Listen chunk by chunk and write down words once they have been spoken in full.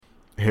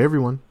Hey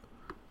everyone,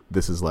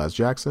 this is Laz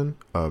Jackson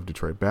of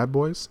Detroit Bad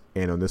Boys,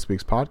 and on this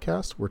week's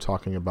podcast, we're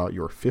talking about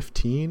your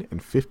 15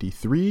 and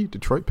 53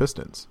 Detroit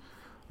Pistons.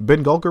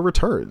 Ben Gulker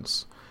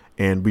returns,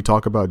 and we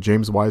talk about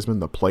James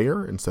Wiseman, the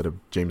player, instead of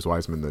James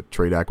Wiseman, the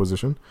trade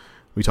acquisition.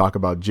 We talk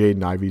about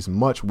Jaden Ivey's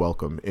much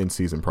welcome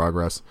in-season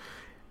progress,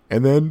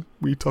 and then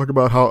we talk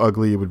about how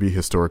ugly it would be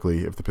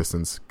historically if the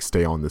Pistons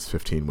stay on this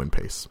 15-win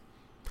pace.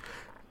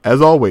 As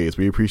always,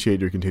 we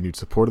appreciate your continued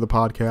support of the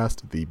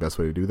podcast. The best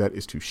way to do that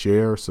is to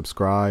share,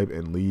 subscribe,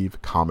 and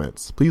leave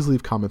comments. Please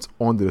leave comments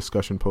on the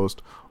discussion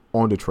post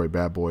on Detroit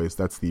Bad Boys.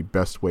 That's the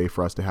best way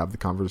for us to have the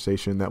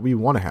conversation that we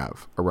want to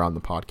have around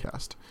the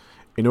podcast.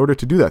 In order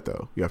to do that,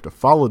 though, you have to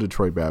follow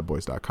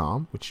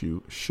DetroitBadBoys.com, which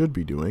you should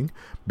be doing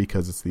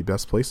because it's the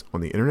best place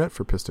on the internet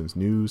for Pistons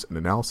news and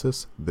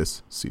analysis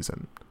this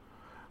season.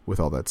 With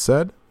all that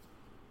said,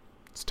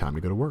 it's time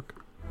to go to work.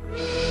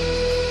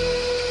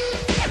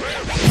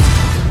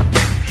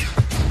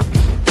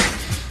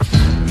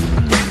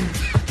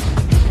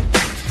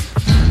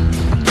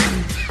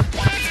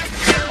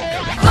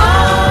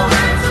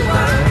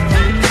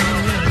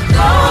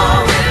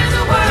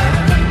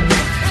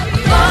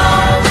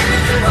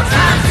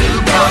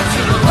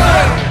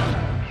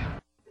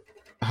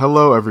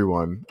 Hello,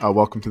 everyone.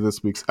 Welcome to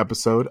this week's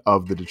episode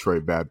of the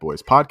Detroit Bad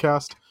Boys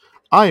podcast.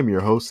 I am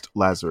your host,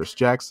 Lazarus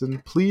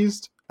Jackson,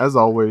 pleased, as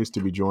always, to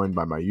be joined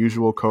by my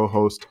usual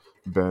co-host,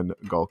 Ben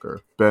Gulker.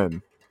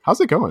 Ben, how's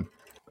it going?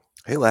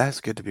 Hey, Laz,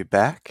 good to be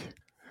back.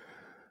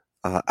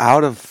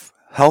 Out of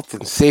health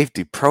and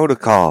safety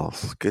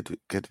protocols. Good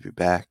to be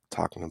back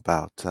talking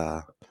about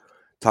the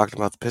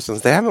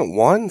Pistons. They haven't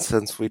won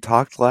since we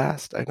talked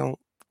last, I don't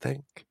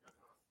think.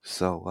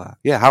 So,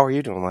 how are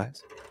you doing,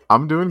 Laz?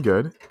 I'm doing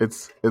good.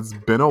 It's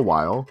been a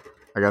while.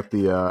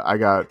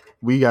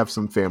 We have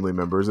some family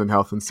members in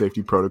health and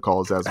safety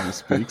protocols as we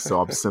speak,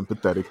 so I'm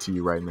sympathetic to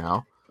you right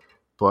now.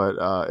 But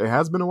it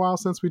has been a while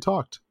since we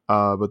talked.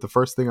 But the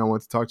first thing I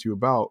want to talk to you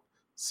about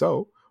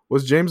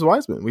was James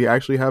Wiseman. We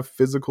actually have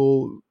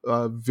physical,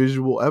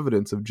 visual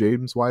evidence of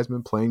James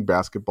Wiseman playing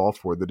basketball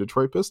for the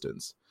Detroit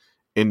Pistons.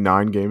 In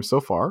 9 games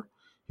so far,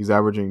 he's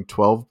averaging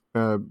 12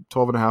 and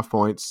a half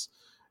points,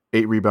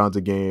 8 rebounds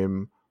a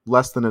game,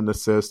 less than an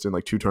assist and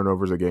 2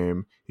 turnovers a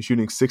game. He's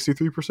shooting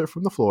 63%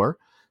 from the floor,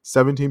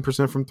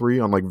 17% from 3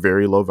 on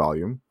very low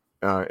volume,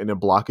 in a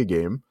block a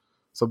game.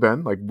 So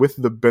Ben, with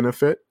the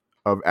benefit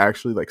of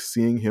actually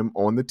seeing him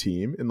on the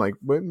team and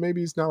maybe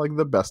he's not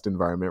the best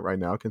environment right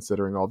now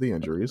considering all the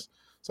injuries.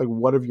 It's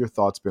what have your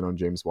thoughts been on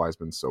James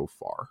Wiseman so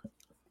far?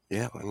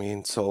 Yeah,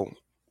 so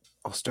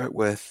I'll start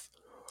with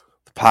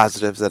the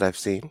positives that I've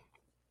seen.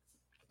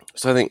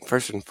 So I think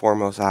first and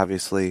foremost,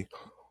 obviously,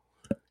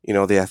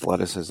 the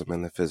athleticism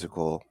and the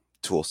physical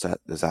tool set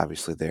is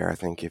obviously there. I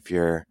think if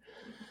you're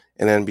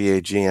an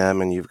NBA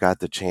GM and you've got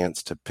the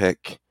chance to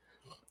pick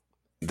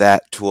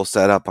that tool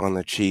set up on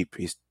the cheap,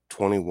 he's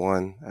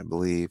 21, I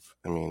believe.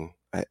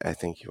 I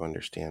think you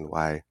understand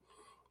why.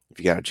 If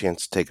you got a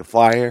chance to take a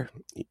flyer,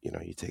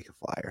 you take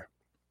a flyer.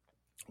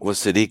 Was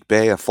Saddiq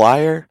Bey a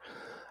flyer?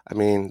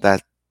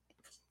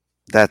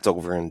 That's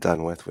over and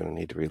done with. We don't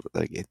need to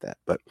relitigate that.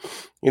 But,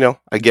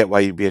 I get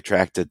why you'd be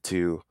attracted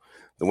to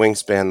the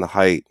wingspan, the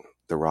height,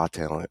 the raw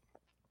talent.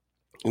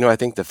 I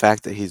think the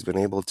fact that he's been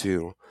able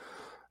to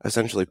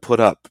essentially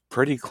put up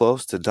pretty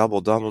close to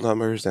double-double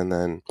numbers and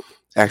then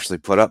actually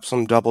put up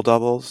some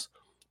double-doubles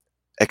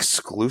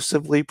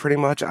exclusively pretty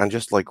much on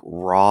just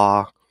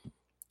raw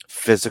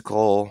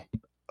physical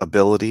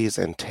abilities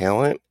and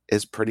talent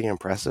is pretty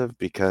impressive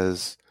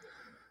because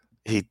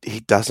he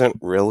doesn't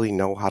really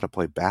know how to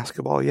play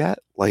basketball yet.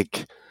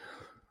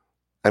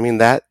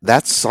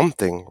 That's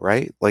something,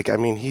 right?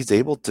 He's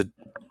able to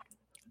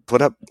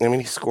put up,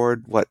 he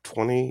scored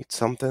 20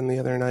 something the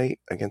other night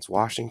against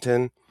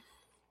Washington,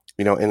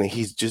 and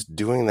he's just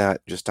doing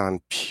that just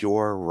on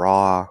pure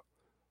raw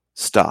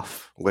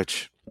stuff,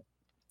 which,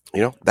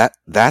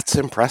 that's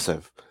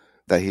impressive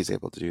that he's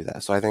able to do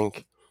that. So I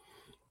think,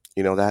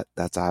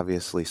 that's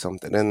obviously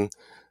something. And,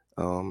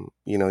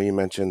 you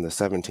mentioned the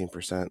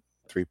 17%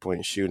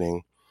 3-point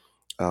shooting.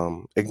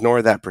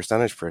 Ignore that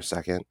percentage for a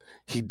second.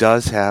 He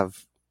does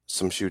have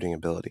some shooting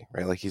ability,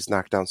 right? He's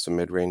knocked down some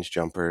mid-range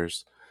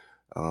jumpers.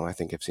 I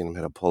think I've seen him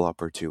hit a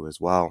pull-up or 2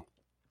 as well.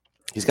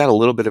 He's got a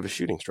little bit of a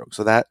shooting stroke,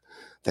 so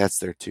that's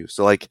there too.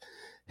 So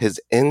his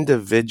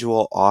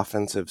individual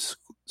offensive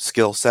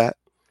skill set,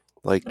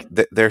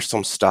 there's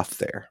some stuff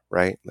there,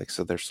 right?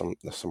 So there's some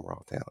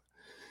raw talent,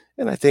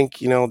 and I think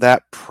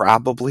that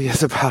probably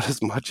is about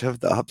as much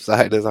of the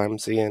upside as I'm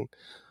seeing.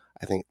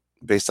 I think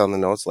based on the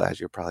notes last,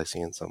 you're probably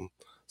seeing some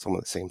of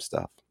the same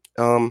stuff.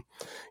 On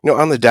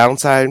the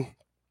downside,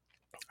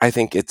 I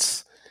think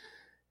it's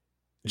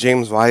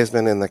James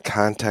Wiseman in the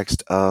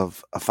context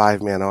of a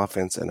 5-man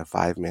offense and a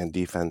 5-man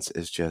defense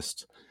is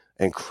just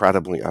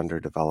incredibly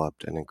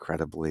underdeveloped and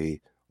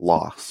incredibly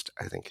lost,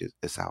 I think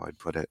is how I'd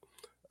put it.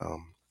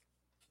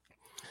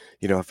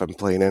 If I'm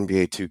playing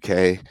NBA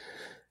 2K,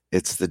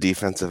 it's the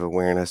defensive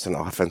awareness and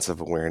offensive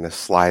awareness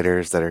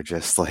sliders that are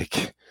just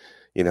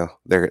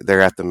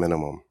they're at the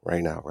minimum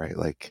right now, right?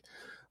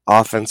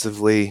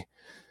 Offensively,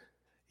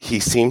 he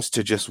seems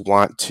to just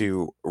want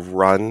to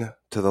run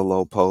to the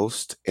low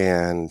post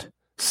and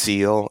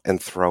seal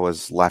and throw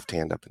his left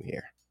hand up in the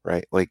air,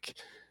 right? Like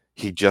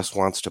he just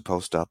wants to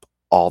post up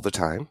all the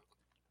time.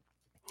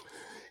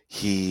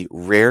 He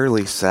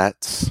rarely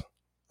sets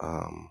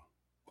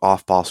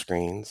off ball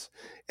screens.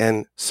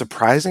 And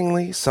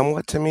surprisingly,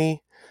 somewhat to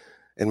me,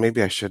 and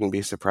maybe I shouldn't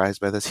be surprised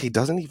by this, he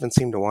doesn't even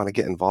seem to want to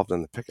get involved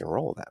in the pick and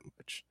roll that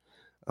much.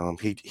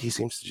 He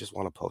seems to just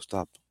want to post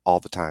up all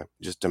the time,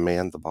 just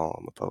demand the ball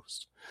on the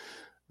post.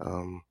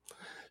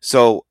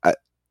 So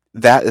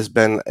that has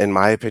been, in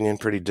my opinion,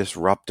 pretty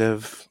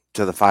disruptive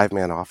to the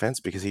 5-man offense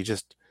because he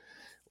just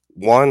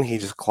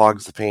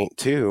clogs the paint.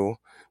 Two,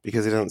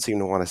 because he doesn't seem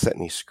to want to set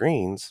any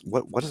screens.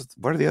 What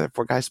are the other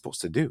 4 guys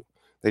supposed to do?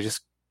 They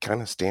just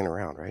kind of stand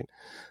around, right?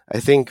 I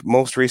think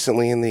most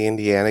recently in the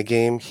Indiana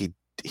game, he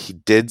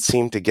did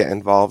seem to get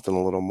involved in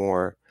a little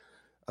more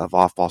of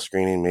off-ball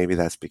screening. Maybe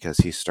that's because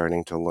he's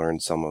starting to learn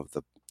some of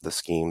the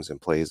schemes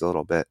and plays a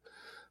little bit.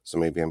 So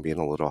maybe I'm being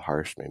a little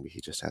harsh. Maybe he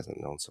just hasn't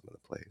known some of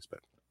the plays.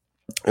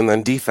 And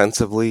then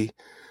defensively,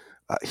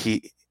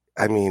 he's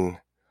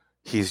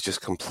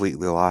just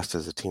completely lost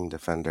as a team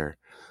defender.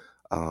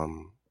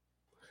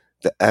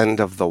 The end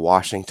of the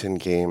Washington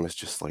game is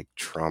just like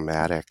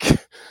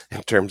traumatic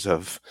in terms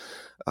of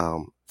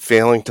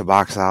failing to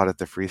box out at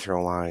the free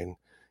throw line,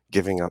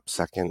 giving up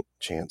second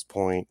chance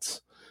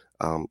points,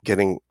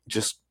 getting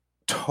just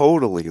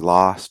totally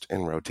lost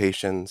in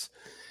rotations.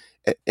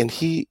 And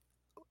he,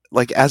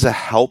 like, as a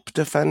help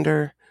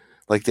defender,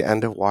 like, the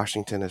end of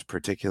Washington is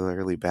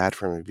particularly bad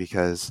for me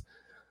because,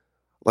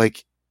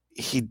 like,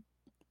 he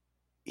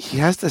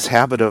has this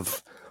habit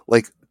of,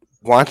 like,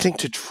 wanting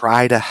to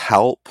try to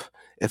help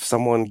if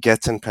someone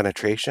gets in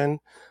penetration,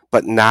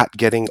 but not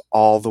getting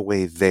all the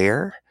way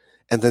there,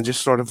 and then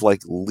just sort of,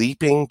 like,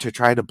 leaping to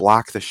try to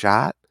block the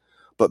shot,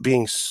 but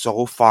being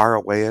so far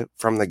away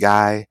from the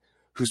guy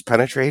who's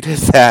penetrated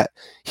that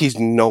he's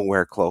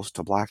nowhere close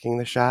to blocking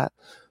the shot.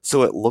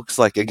 So it looks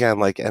like, again,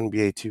 like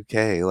NBA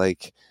 2K,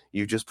 like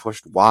you just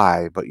pushed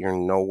Y, but you're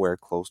nowhere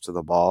close to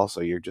the ball.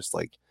 So you're just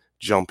like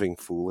jumping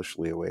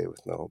foolishly away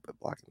with no hope of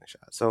blocking the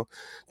shot. So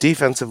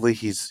defensively,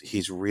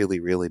 he's really,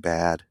 really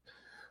bad.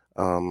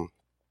 So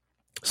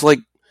like,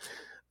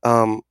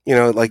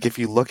 like if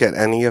you look at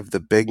any of the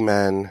big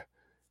men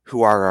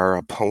who are our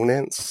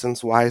opponents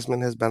since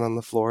Wiseman has been on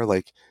the floor,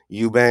 like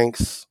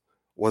Eubanks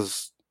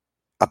was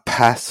a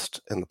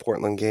pest in the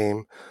Portland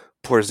game.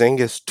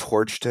 Porzingis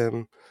torched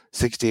him,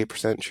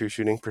 68% true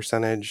shooting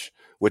percentage,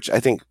 which I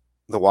think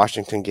the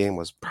Washington game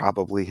was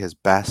probably his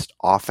best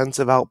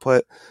offensive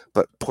output,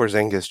 but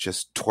Porzingis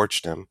just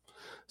torched him.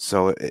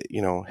 So,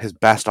 his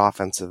best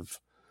offensive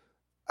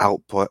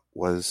output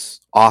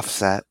was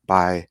offset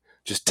by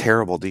just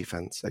terrible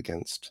defense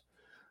against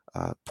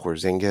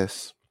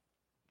Porzingis.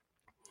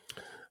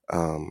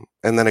 And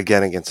then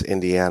again against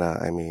Indiana,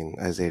 I mean,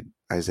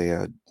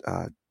 Isaiah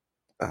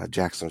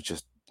Jackson was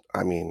just,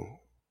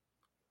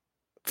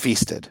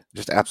 feasted,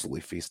 just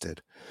absolutely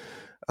feasted.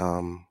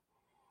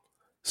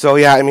 So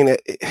yeah, I mean,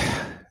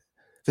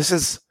 this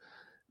is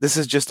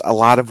just a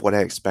lot of what I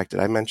expected.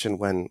 I mentioned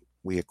when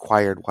we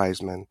acquired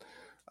Wiseman,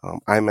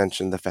 I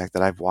mentioned the fact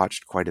that I've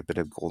watched quite a bit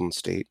of Golden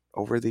State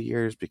over the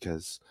years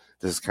because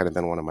this has kind of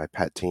been one of my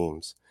pet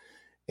teams.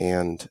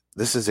 And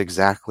this is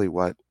exactly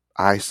what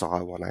I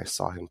saw when I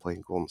saw him play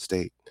in Golden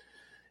State.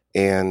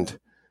 And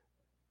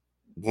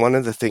one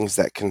of the things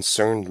that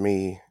concerned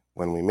me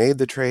when we made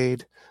the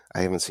trade,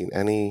 I haven't seen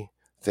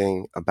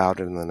anything about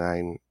it in the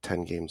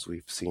 9-10 games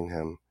we've seen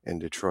him in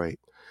Detroit.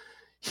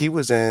 He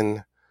was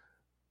in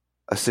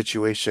a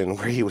situation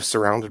where he was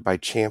surrounded by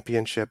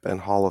championship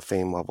and Hall of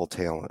Fame level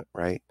talent,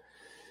 right?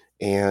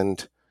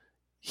 And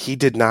he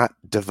did not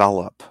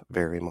develop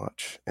very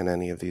much in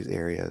any of these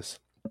areas.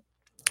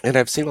 And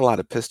I've seen a lot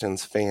of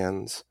Pistons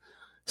fans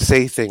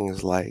say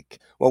things like,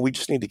 well, we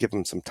just need to give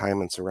him some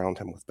time and surround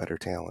him with better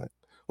talent.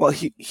 Well,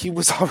 he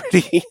was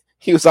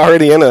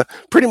already in a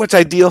pretty much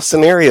ideal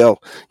scenario.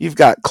 You've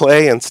got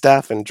Clay and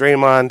Steph and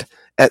Draymond,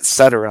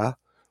 etc.,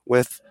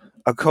 with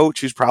a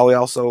coach who's probably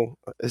also,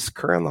 is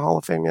Kerr in the Hall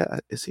of Fame yet?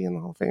 Is he in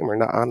the Hall of Fame or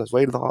not on his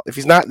way to the Hall? If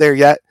he's not there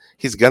yet,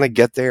 he's gonna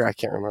get there. I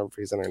can't remember if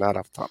he's in or not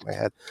off the top of my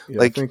head.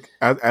 Yeah, I think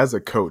as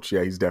a coach,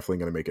 yeah, he's definitely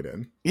gonna make it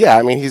in. Yeah,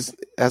 I mean,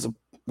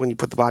 when you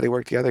put the body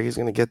work together, he's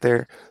gonna get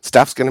there.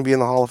 Steph's gonna be in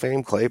the Hall of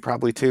Fame. Clay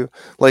probably too.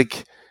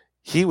 Like,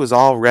 he was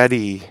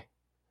already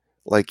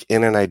like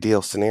in an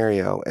ideal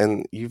scenario,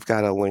 and you've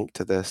got a link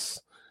to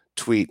this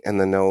tweet in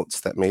the notes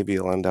that maybe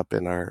you'll end up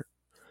in our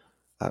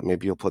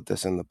maybe you'll put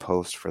this in the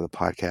post for the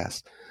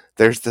podcast.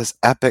 There's this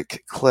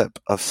epic clip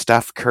of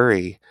Steph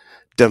Curry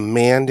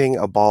demanding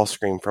a ball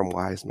screen from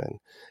Wiseman,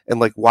 and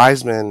like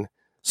Wiseman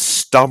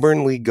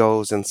stubbornly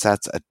goes and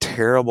sets a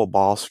terrible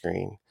ball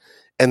screen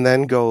and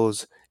then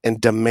goes and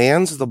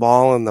demands the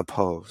ball in the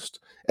post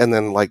and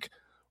then like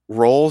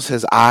rolls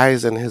his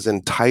eyes and his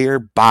entire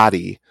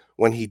body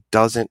when he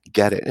doesn't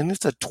get it. And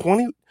it's a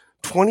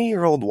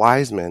 20-year-old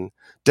Wiseman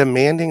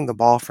demanding the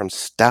ball from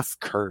Steph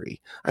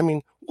Curry. I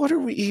mean, what are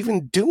we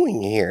even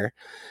doing here?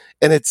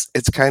 And it's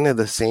kind of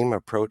the same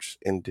approach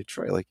in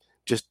Detroit. Like,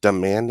 just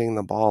demanding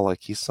the ball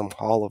like he's some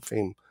Hall of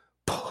Fame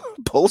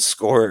post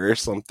scorer or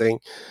something.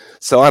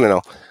 So I don't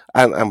know.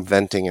 I'm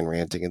venting and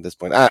ranting at this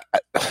point.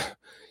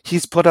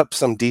 He's put up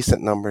some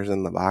decent numbers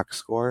in the box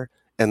score,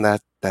 and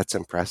that's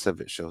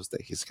impressive. It shows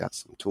that he's got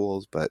some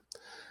tools, but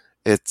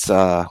it's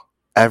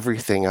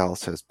everything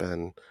else has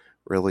been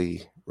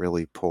really,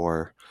 really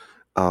poor.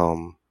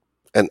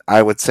 And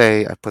I would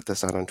say I put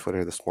this out on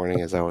Twitter this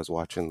morning as I was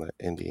watching the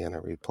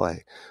Indiana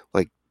replay.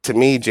 Like, to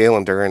me,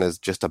 Jalen Duren is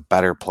just a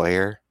better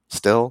player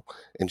still,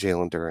 and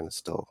Jalen Duren is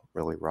still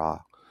really raw.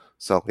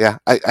 So yeah,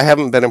 I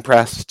haven't been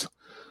impressed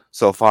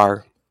so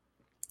far.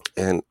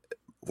 And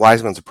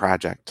Wiseman's a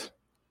project,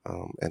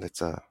 and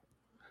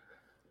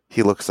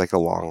he looks like a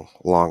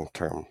long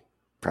term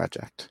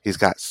project. He's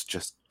got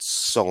just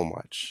so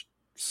much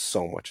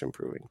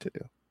improving to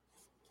do.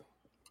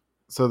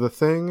 So the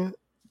thing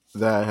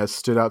that has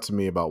stood out to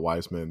me about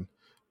Wiseman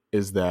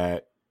is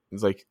that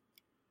it's like,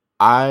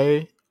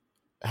 I,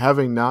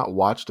 having not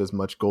watched as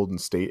much Golden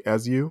State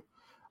as you,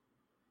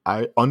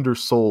 I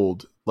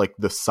undersold like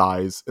the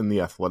size and the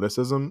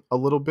athleticism a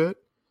little bit.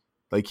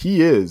 Like,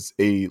 he is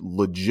a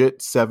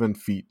legit 7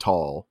 feet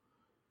tall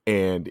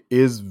and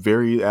is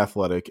very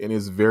athletic and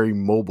is very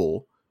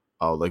mobile.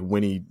 Like,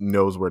 when he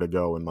knows where to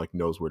go and like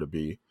knows where to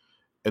be.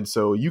 And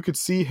so you could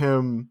see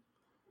him,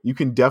 you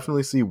can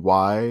definitely see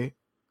why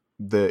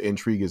the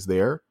intrigue is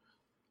there.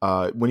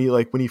 When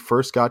he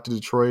first got to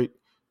Detroit,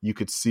 you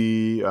could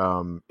see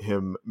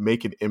him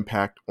make an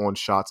impact on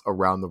shots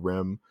around the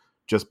rim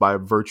just by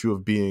virtue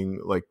of being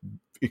like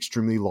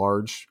extremely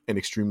large and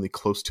extremely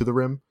close to the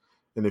rim.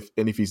 And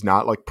if he's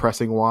not like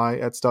pressing Y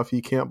at stuff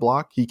he can't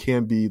block, he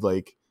can be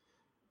like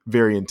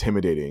very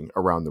intimidating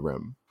around the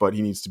rim. But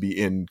he needs to be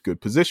in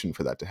good position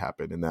for that to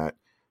happen, and that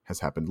has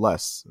happened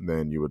less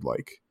than you would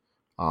like.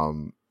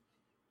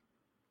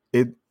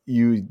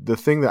 The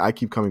thing that I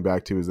keep coming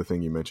back to is the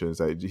thing you mentioned, is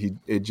that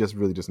it just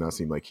really does not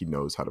seem like he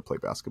knows how to play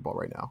basketball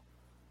right now.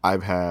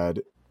 I've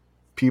had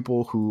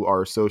people who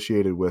are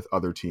associated with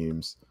other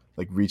teams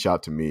like reach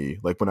out to me,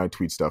 like when I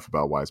tweet stuff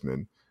about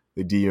Wiseman,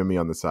 they DM me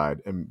on the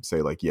side and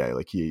say like, yeah,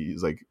 like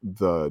he's like,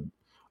 the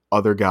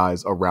other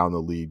guys around the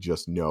league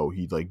just know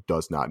he like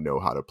does not know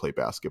how to play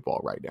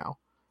basketball right now.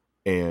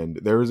 And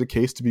there is a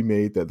case to be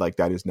made that like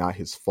that is not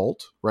his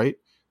fault, right?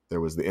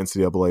 There was the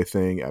NCAA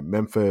thing at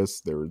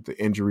Memphis. There were the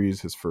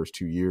injuries his first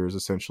 2 years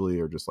essentially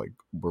are just like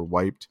were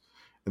wiped.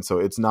 And so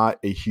it's not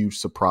a huge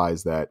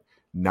surprise that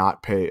and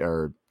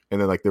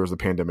then like there was a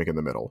pandemic in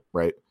the middle,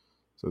 right?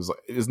 So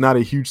it's not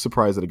a huge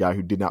surprise that a guy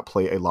who did not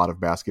play a lot of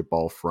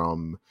basketball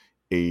from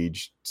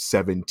age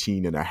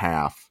 17 and a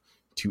half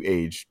to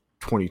age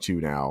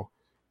 22 now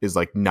is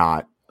like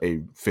not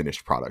a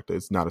finished product.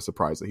 It's not a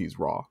surprise that he's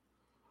raw.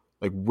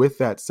 Like, with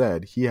that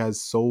said, he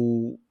has a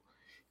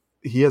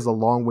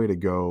long way to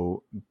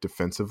go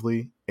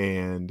defensively,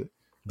 and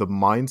the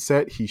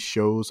mindset he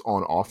shows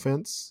on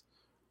offense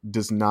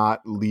does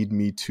not lead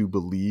me to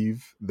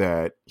believe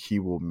that he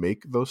will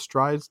make those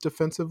strides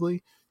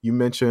defensively. You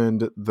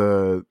mentioned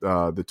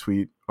the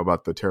tweet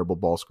about the terrible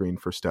ball screen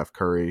for Steph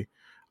Curry.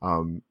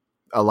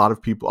 A lot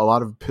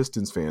of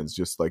Pistons fans,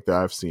 just like that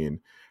I've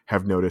seen,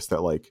 have noticed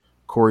that like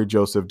Corey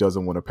Joseph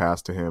doesn't want to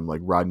pass to him,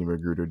 like Rodney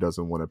McGruder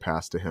doesn't want to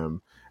pass to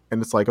him.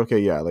 And it's like, okay,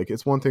 yeah, like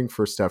it's one thing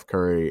for Steph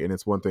Curry and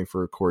it's one thing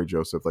for Corey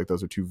Joseph. Like,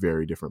 those are two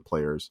very different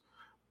players.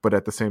 But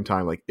at the same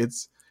time, like,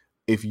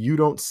 if you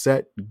don't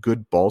set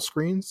good ball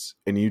screens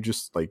and you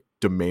just like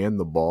demand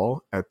the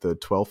ball at the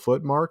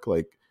 12-foot mark,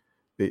 like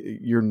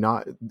you're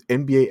not.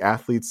 NBA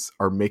athletes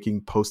are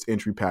making post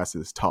entry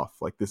passes tough.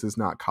 Like, this is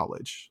not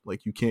college.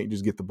 Like, you can't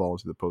just get the ball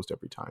into the post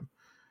every time.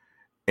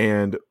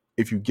 And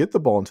if you get the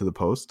ball into the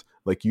post,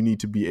 like, you need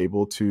to be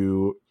able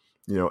to,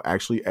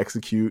 actually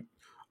execute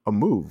a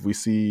move. We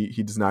see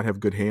he does not have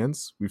good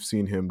hands. We've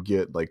seen him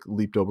get like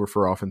leaped over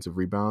for offensive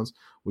rebounds.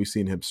 We've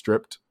seen him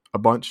stripped a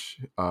bunch.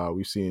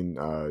 We've seen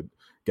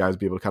guys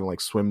be able to kind of like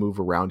swim move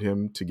around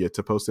him to get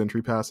to post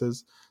entry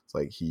passes. It's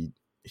like he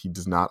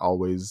does not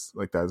always,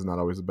 like, that is not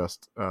always the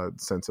best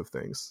sense of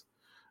things.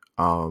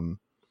 The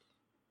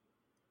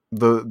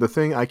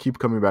thing I keep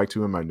coming back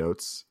to in my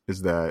notes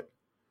is that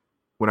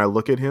when I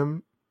look at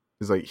him,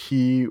 is like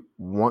he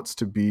wants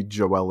to be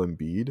Joel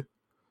Embiid,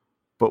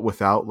 but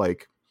without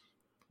like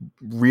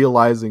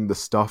realizing the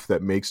stuff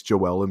that makes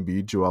Joel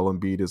Embiid. Joel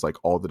Embiid is like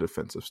all the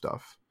defensive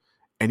stuff,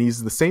 and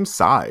he's the same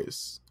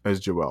size as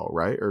Joel,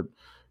 right? Or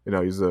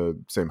he's the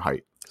same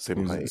height,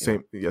 same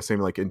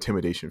like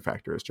intimidation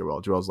factor as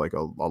Joel. Joel's like a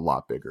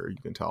lot bigger,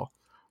 you can tell.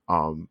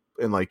 And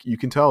like you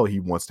can tell he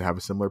wants to have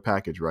a similar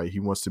package, right?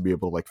 He wants to be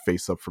able to like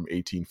face up from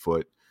 18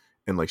 foot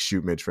and like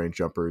shoot mid-range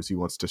jumpers. He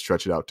wants to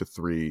stretch it out to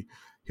 3.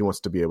 He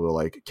wants to be able to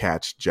like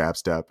catch, jab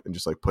step, and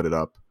just like put it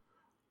up.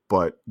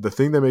 But the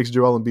thing that makes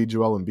Joel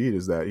Embiid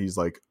is that he's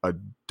like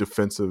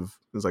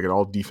is like an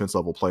all defense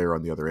level player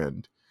on the other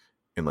end.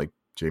 And like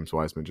James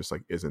Wiseman just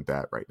like isn't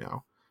that right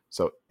now.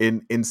 So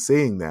in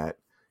saying that,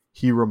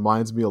 he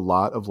reminds me a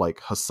lot of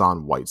like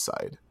Hassan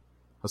Whiteside.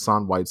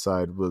 Hassan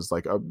Whiteside was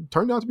like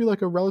turned out to be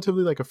like a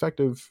relatively like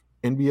effective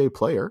NBA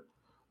player.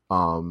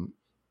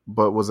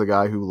 But was a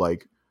guy who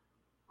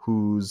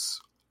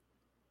whose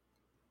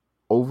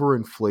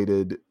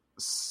overinflated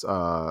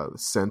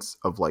sense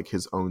of like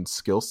his own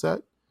skill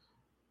set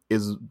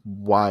is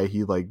why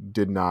he like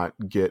did not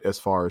get as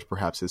far as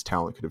perhaps his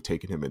talent could have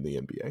taken him in the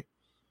NBA.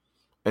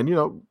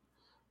 And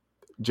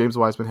James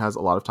Wiseman has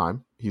a lot of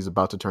time. He's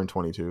about to turn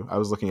 22. I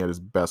was looking at his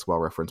basketball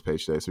reference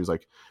page today, so he's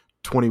like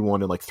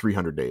 21 in like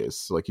 300 days.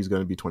 So like he's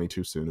going to be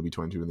 22 soon. He'll be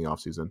 22 in the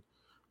offseason.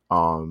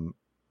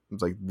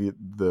 It's like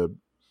the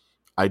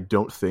I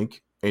don't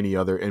think any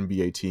other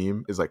NBA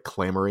team is like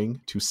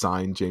clamoring to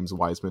sign James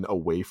Wiseman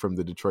away from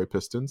the Detroit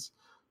Pistons.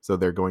 So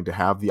they're going to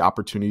have the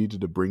opportunity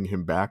to bring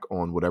him back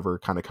on whatever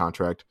kind of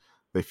contract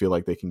they feel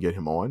like they can get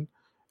him on.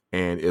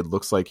 And it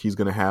looks like he's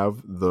going to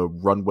have the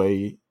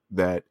runway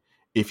that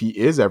if he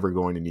is ever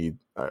going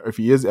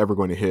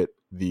to hit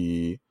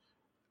the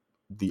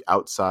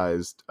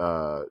outsized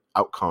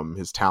outcome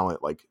his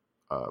talent like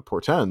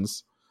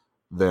portends,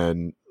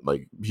 then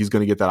like he's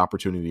going to get that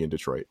opportunity in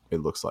Detroit.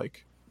 It looks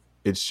like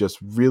it's just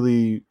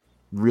really,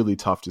 really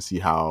tough to see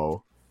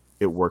how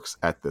it works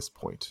at this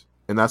point.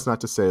 And that's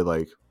not to say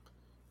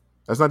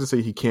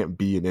he can't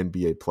be an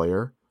NBA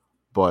player,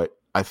 but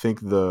I think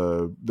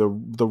the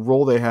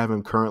role they have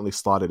him currently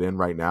slotted in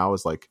right now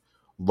is like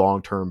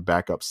long-term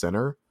backup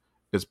center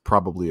is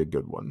probably a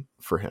good one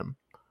for him.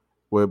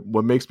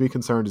 What makes me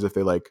concerned is if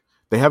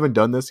they haven't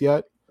done this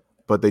yet,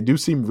 but they do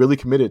seem really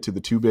committed to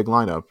the two big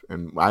lineup.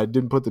 And I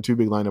didn't put the two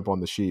big lineup on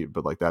the sheet,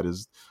 but like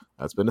that's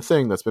been a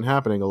thing that's been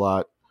happening a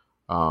lot.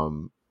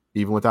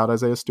 Even without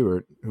Isaiah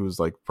Stewart, who's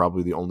like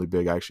probably the only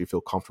big I actually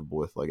feel comfortable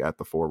with like at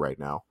the 4 right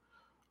now.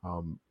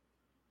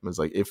 It's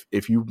like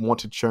if you want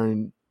to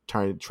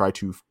try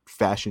to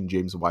fashion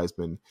James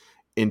Wiseman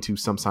into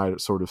some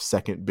sort of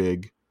second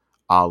big,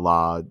 a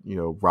la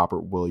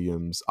Robert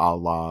Williams, a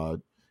la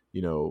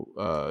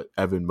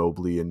Evan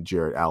Mobley and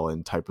Jarrett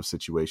Allen type of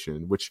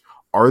situation, which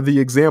are the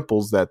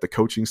examples that the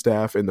coaching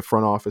staff and the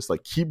front office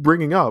like keep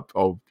bringing up.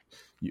 Oh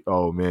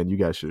man, you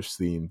guys should have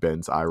seen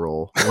Ben's eye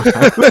roll.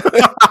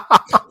 It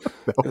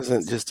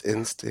wasn't just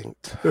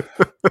instinct.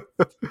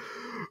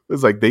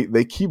 It's like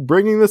they keep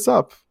bringing this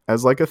up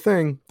as like a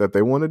thing that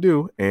they want to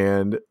do,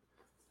 and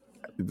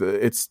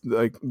it's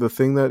like the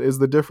thing that is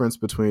the difference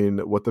between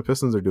what the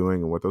Pistons are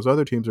doing and what those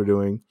other teams are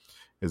doing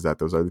is that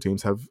those other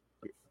teams have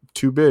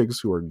two bigs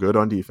who are good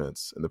on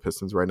defense, and the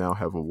Pistons right now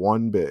have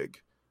one big,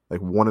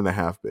 like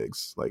 1.5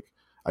 bigs. Like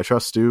I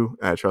trust Stu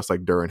and I trust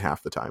like Duren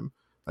half the time.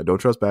 I don't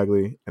trust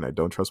Bagley and I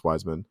don't trust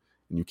Wiseman.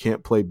 And you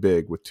can't play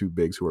big with two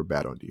bigs who are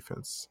bad on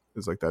defense.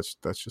 It's like that's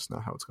just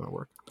not how it's going to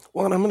work.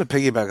 Well, and I'm going to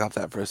piggyback off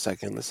that for a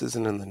second. This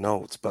isn't in the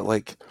notes, but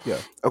like, yeah.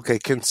 Okay,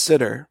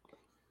 consider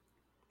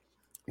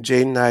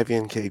Jaden Ivey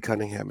and Cade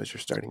Cunningham as your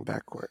starting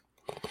backcourt.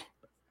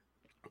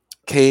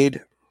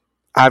 Cade,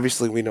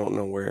 obviously, we don't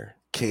know where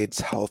Cade's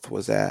health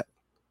was at.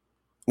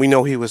 We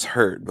know he was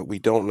hurt, but we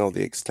don't know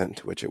the extent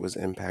to which it was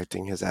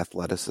impacting his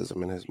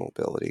athleticism and his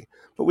mobility.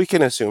 But we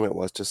can assume it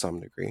was to some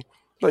degree.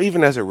 But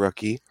even as a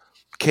rookie,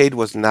 Cade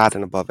was not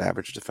an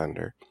above-average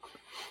defender.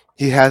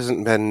 He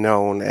hasn't been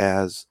known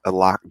as a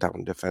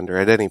lockdown defender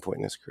at any point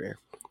in his career.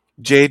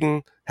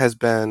 Jaden has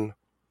been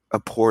a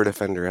poor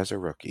defender as a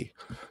rookie.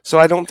 So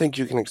I don't think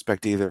you can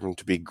expect either of them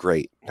to be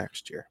great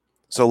next year.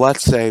 So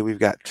let's say we've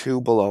got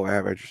 2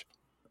 below-average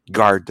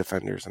guard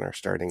defenders in our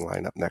starting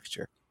lineup next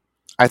year.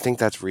 I think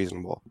that's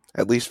reasonable,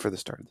 at least for the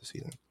start of the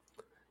season.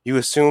 You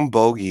assume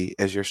Bogey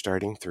as your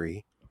starting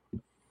 3.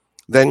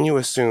 Then you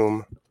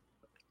assume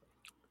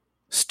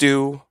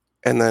Stu,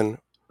 and then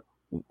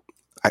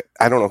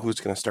I don't know who's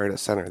going to start at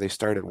center. They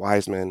started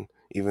Wiseman,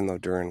 even though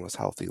Duren was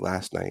healthy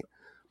last night.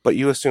 But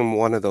you assume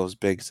one of those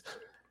bigs.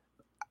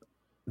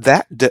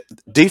 That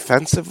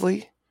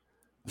defensively,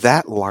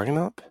 that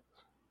lineup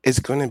is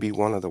going to be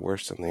one of the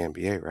worst in the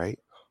NBA, right?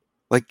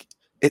 Like,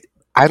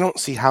 I don't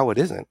see how it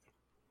isn't.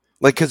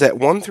 Like, because at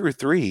 1 through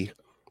 3,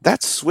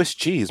 that's Swiss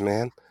cheese,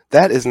 man.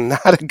 That is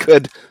not a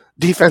good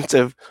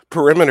defensive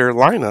perimeter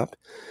lineup.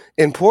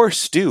 And poor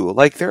Stu,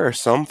 like, there are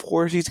some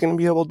 4s he's going to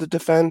be able to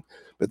defend,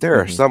 but there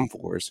are some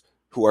 4s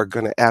who are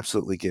going to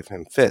absolutely give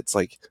him fits.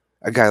 Like,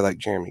 a guy like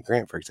Jeremy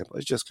Grant, for example,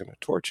 is just going to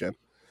torch him.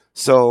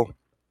 So,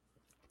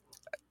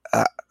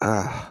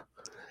 and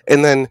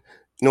then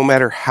no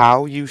matter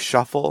how you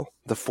shuffle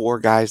the 4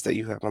 guys that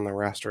you have on the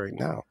roster right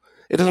now,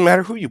 it doesn't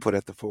matter who you put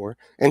at the 4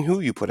 and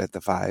who you put at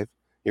the 5,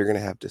 you're going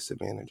to have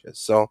disadvantages.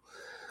 So,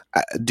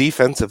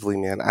 defensively,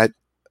 man,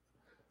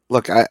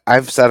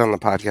 I've said on the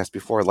podcast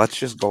before, let's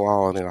just go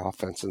all in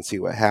offense and see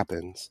what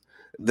happens.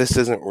 This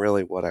isn't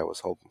really what I was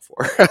hoping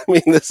for. I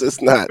mean, this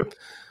is not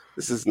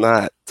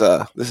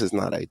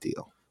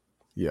ideal.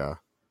 Yeah.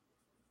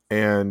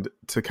 And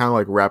to kind of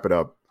like wrap it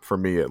up for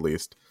me, at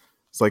least,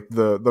 it's like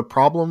the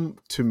problem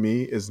to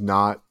me is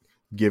not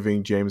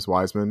giving James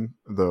Wiseman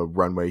the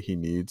runway he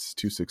needs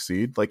to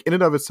succeed. Like in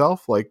and of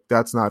itself, like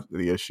that's not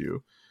the issue.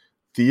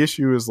 The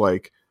issue is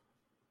like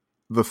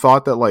the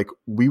thought that like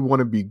we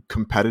want to be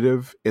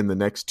competitive in the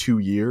next 2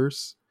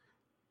 years,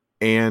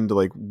 and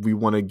like we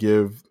want to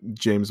give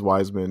James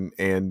Wiseman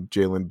and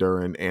Jalen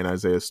Duren and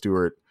Isaiah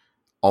Stewart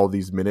all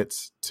these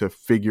minutes to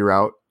figure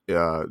out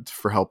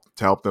for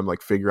help them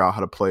like figure out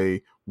how to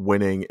play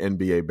winning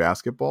NBA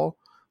basketball.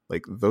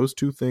 Like those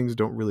two things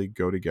don't really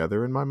go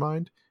together in my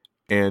mind.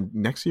 And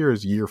next year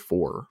is year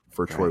 4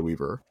 for Troy Right.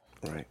 Weaver,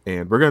 Right.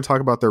 and we're going to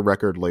talk about their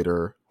record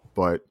later.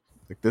 But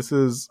like this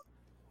has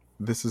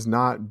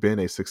not been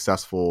a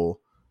successful,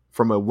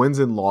 from a wins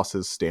and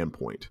losses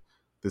standpoint.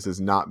 This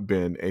has not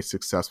been a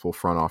successful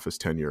front office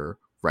tenure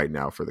right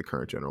now for the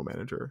current general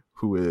manager,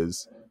 who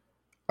is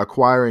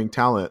acquiring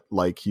talent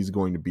like he's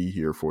going to be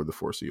here for the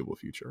foreseeable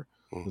future.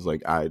 It's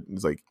like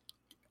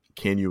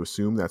can you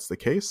assume that's the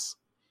case?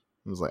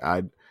 It was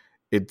like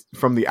it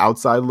from the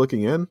outside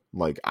looking in,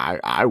 like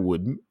I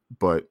wouldn't,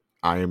 but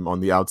I am on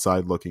the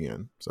outside looking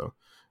in. So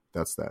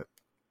that's that.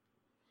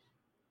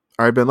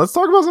 All right, Ben, let's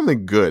talk about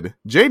something good.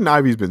 Jaden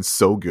Ivey's been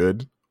so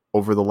good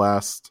over the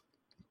last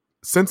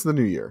since the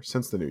new year.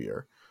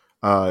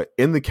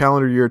 In the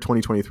calendar year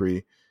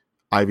 2023,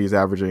 Ivey's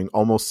averaging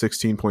almost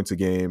 16 points a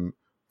game,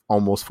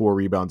 almost 4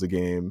 rebounds a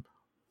game,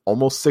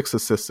 almost 6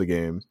 assists a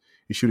game.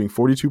 He's shooting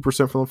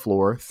 42% from the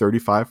floor,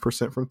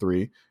 35% from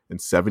 3, and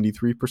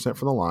 73%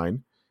 from the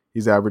line.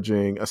 He's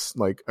averaging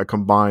a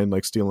combined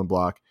like steal and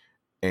block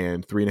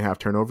and 3.5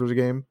 turnovers a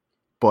game.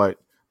 But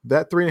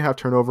that 3.5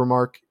 turnover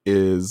mark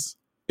is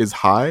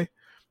high,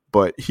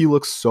 but he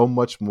looks so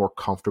much more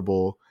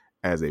comfortable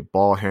as a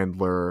ball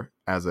handler,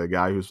 as a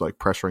guy who's like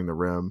pressuring the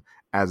rim,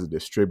 as a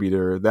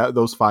distributor.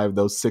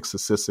 Those 6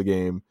 assists a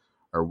game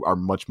are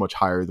much, much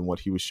higher than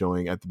what he was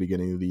showing at the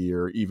beginning of the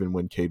year, even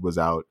when Cade was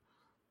out.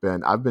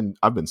 Ben, I've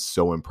been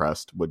so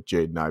impressed what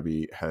Jaden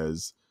Ivey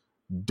has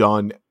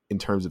done in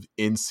terms of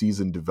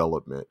in-season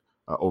development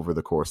over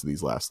the course of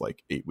these last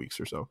like 8 weeks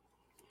or so.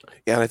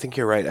 Yeah, and I think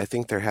you're right. I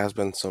think there has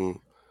been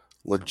some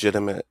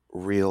legitimate,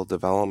 real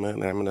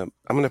development. And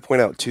I'm gonna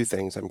point out 2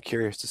 things. I'm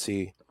curious to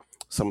see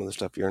some of the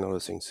stuff you're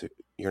noticing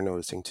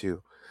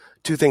too.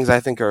 2 things I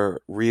think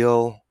are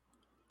real,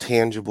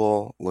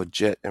 tangible,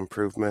 legit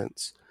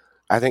improvements.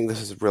 I think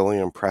this is really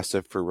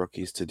impressive for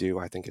rookies to do.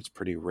 I think it's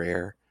pretty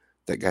rare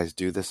that guys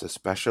do this,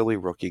 especially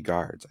rookie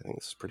guards. I think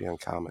this is pretty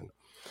uncommon.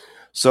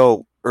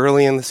 So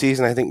early in the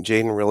season, I think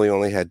Jaden really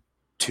only had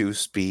 2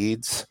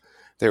 speeds.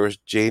 There was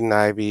Jaden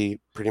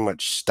Ivey pretty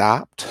much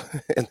stopped,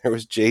 and there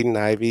was Jaden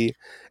Ivey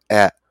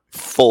at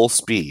full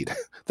speed.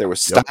 There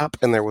was stop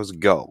and there was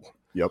go.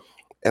 Yep.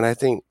 And I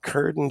think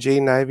Kurt and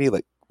Jaden Ivey,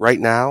 like right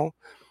now,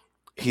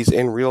 he's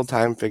in real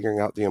time figuring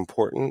out the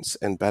importance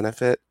and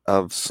benefit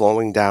of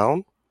slowing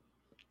down,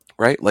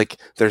 right? Like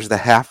there's the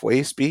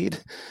halfway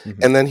speed,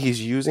 and then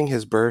he's using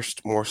his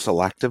burst more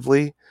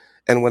selectively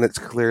and when it's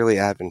clearly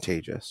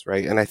advantageous,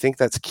 right? And I think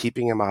that's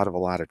keeping him out of a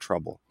lot of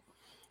trouble.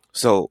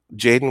 So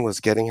Jaden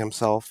was getting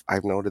himself,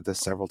 I've noted this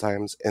several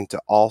times, into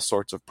all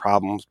sorts of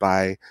problems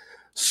by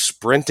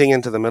sprinting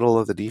into the middle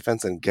of the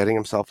defense and getting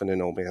himself into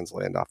no man's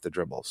land off the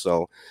dribble.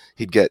 So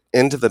he'd get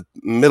into the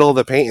middle of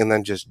the paint and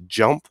then just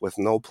jump with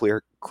no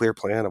clear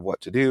plan of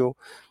what to do,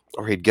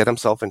 or he'd get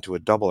himself into a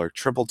double or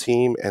triple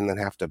team and then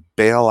have to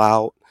bail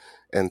out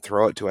and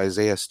throw it to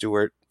Isaiah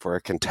Stewart for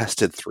a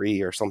contested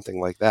 3 or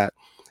something like that.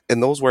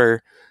 And those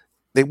were,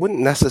 they wouldn't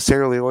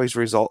necessarily always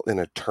result in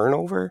a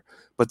turnover,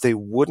 but they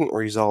wouldn't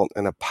result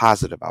in a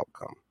positive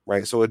outcome,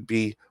 right? So it'd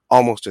be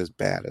almost as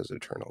bad as a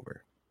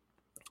turnover.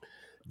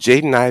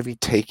 Jaden Ivey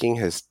taking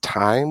his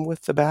time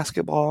with the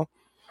basketball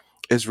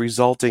is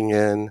resulting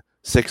in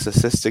 6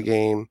 assists a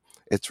game.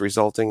 It's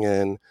resulting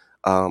in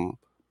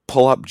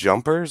pull-up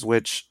jumpers,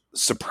 which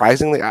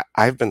surprisingly,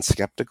 I've been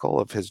skeptical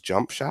of his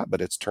jump shot,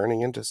 but it's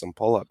turning into some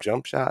pull-up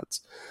jump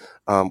shots,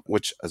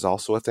 which is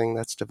also a thing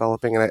that's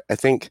developing. And I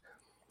think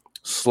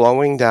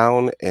slowing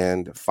down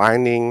and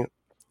finding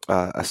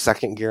a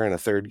second gear and a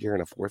third gear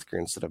and a fourth gear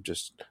instead of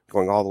just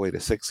going all the way to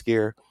 6th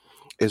gear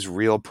is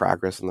real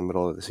progress in the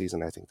middle of the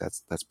season. I think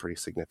that's pretty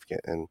significant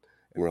and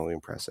really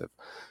impressive.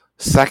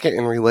 Second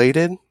and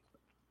related,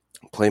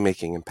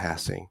 playmaking and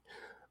passing.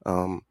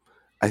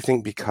 I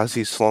think because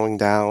he's slowing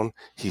down,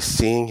 he's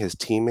seeing his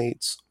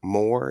teammates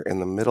more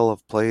in the middle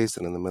of plays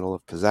and in the middle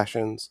of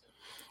possessions.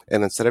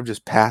 And instead of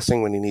just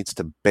passing when he needs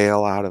to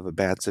bail out of a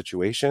bad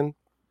situation,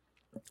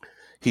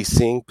 he's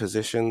seeing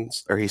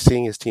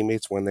his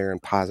teammates when they're in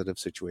positive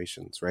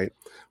situations, right?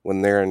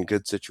 When they're in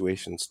good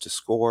situations to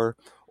score,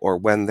 or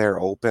when they're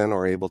open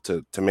or able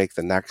to make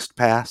the next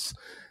pass.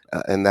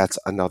 And that's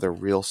another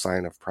real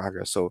sign of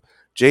progress. So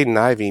Jaden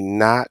Ivey,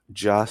 not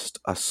just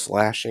a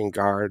slashing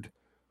guard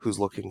who's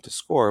looking to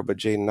score, but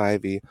Jaden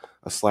Ivey,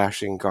 a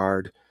slashing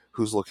guard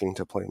who's looking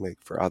to play make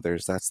for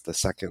others. That's the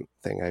second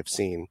thing I've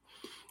seen.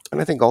 And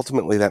I think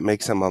ultimately that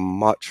makes him a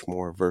much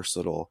more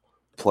versatile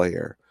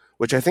player,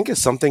 which I think is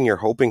something you're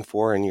hoping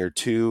for in year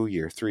 2,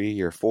 year 3,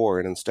 year 4,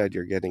 and instead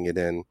you're getting it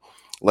in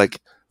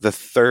like the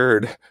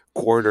third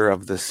quarter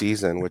of the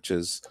season, which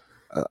is,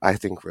 I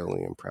think,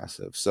 really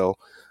impressive. So,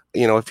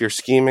 if you're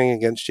scheming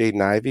against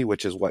Jaden Ivey,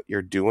 which is what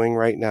you're doing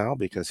right now,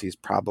 because he's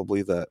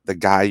probably the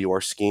guy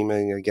you're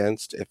scheming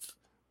against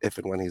if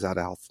and when he's out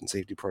of health and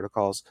safety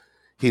protocols,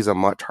 he's a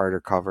much harder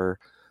cover.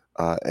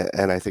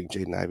 And I think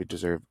Jaden Ivey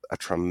deserved a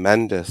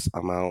tremendous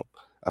amount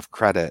of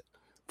credit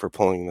for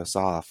pulling this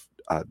off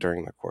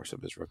during the course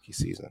of his rookie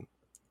season.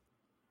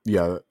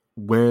 Yeah,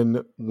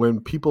 when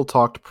people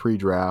talked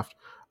pre-draft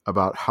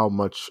about how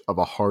much of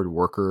a hard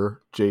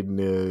worker Jaden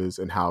is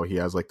and how he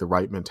has like the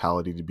right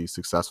mentality to be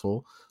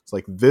successful, it's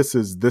like this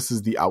is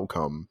the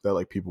outcome that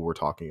like people were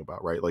talking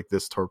about, right? Like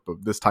this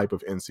type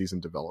of in-season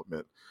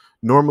development.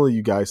 Normally,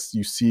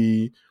 you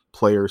see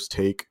players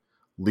take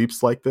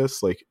leaps like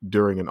this like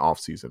during an off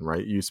season,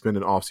 right? You spend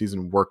an off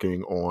season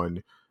working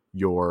on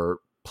your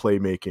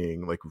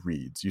playmaking like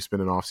reads. You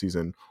spend an off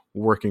season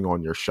working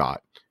on your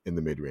shot in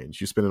the mid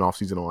range. You spend an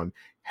offseason on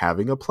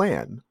having a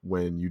plan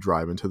when you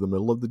drive into the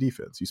middle of the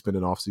defense. You spend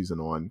an offseason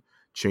on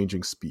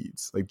changing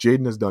speeds. Like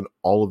Jaden has done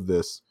all of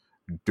this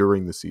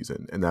during the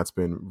season, and that's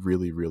been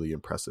really, really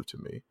impressive to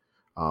me.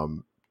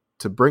 Um,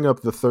 to bring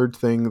up the third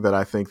thing that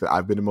I think that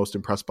I've been most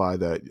impressed by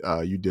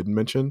that you didn't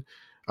mention,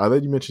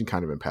 that you mentioned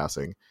kind of in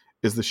passing,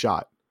 is the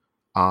shot.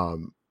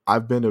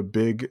 I've been a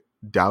big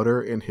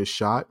doubter in his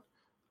shot.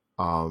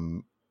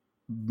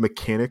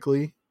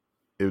 Mechanically,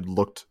 it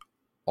looked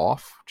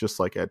off just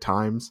like at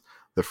times.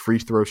 The free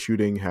throw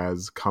shooting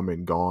has come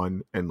and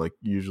gone, and like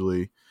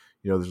usually,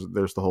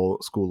 there's the whole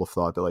school of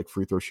thought that like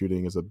free throw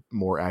shooting is a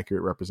more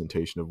accurate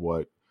representation of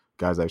what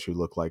guys actually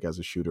look like as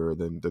a shooter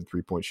than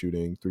 3-point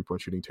shooting.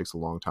 3-point shooting takes a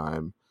long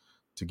time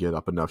to get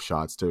up enough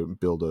shots to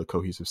build a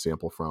cohesive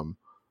sample from.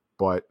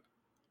 But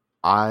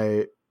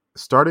I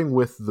starting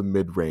with the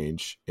mid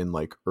range in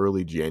like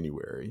early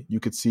January, you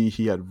could see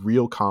he had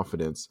real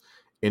confidence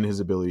in his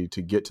ability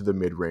to get to the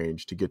mid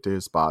range, to get to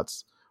his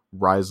spots,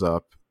 rise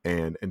up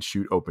and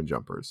shoot open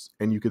jumpers.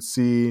 And you could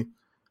see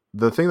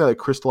the thing that like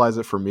crystallized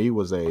it for me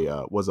was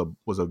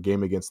a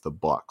game against the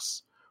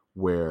Bucks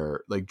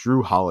where like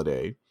Drew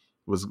Holiday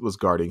was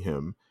guarding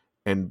him,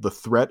 and the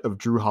threat of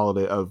Drew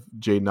Holiday of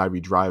Jaden Ivey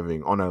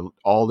driving on an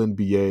all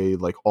NBA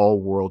like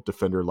all world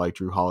defender like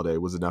Drew Holiday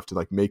was enough to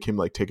like make him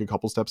like take a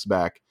couple steps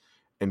back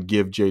and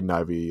give Jaden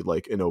Ivey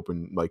like an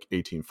open like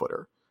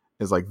 18-footer.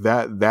 It's like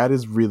that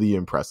is really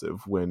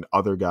impressive when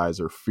other guys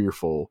are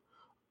fearful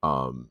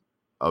um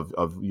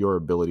of your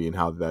ability and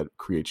how that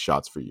creates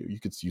shots for you.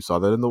 You saw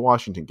that in the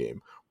Washington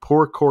game.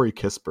 Poor Corey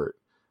Kispert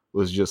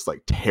was just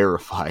like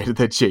terrified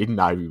that Jaden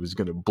Ivey was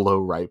going to blow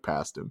right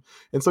past him,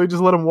 and so he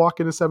just let him walk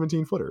into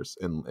 17-footers,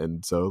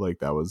 and so like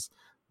that was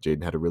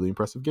Jaden had a really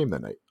impressive game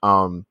that night.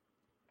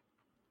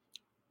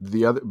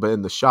 But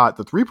in the shot,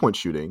 the 3-point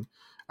shooting,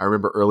 I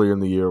remember earlier in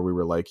the year we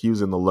were like he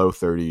was in the low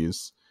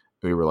 30s.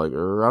 We were like,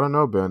 I don't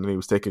know, Ben. And he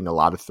was taking a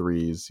lot of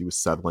threes. He was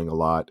settling a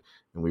lot,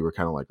 and we were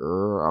kind of like,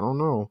 I don't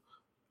know.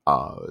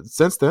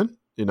 Since then,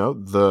 he's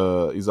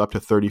up to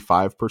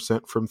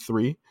 35% from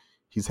three.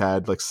 He's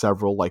had like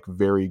several like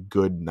very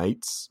good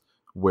nights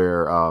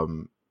where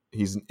and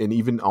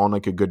even on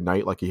like a good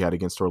night like he had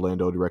against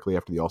Orlando directly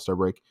after the All-Star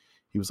break,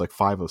 he was like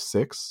 5 of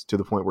 6 to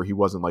the point where he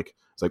wasn't like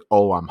it's like,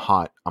 oh, I'm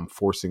hot, I'm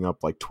forcing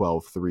up like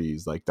 12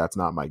 threes, like that's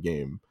not my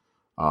game.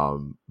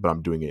 But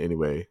I'm doing it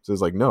anyway. So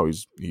it's like, no,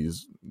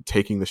 he's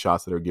taking the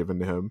shots that are given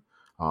to him.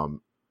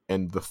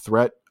 And the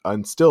threat,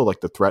 and still like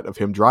the threat of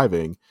him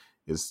driving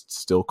is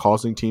still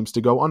causing teams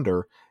to go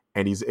under,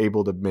 and he's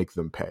able to make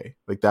them pay.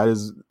 Like that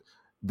is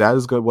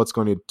good. What's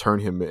going to turn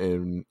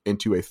him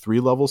into a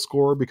 3-level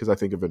scorer, because I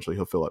think eventually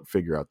he'll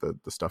figure out the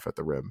stuff at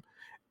the rim.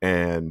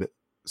 And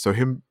so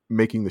him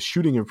making the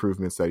shooting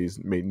improvements that he's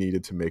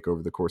needed to make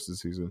over the course of the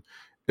season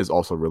is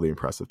also really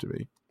impressive to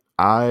me.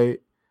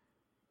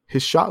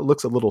 His shot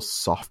looks a little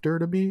softer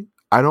to me.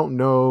 I don't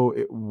know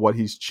what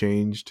he's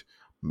changed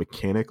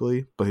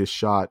mechanically, but his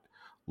shot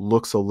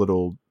looks a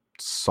little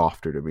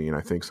softer to me, and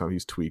I think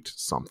he's tweaked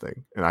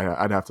something. And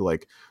I'd have to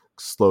like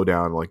slow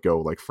down and like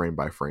go like frame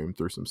by frame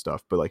through some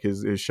stuff, but like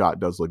his shot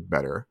does look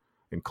better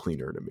and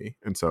cleaner to me,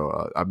 and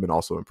so I've been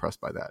also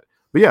impressed by that.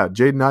 But yeah,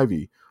 Jaden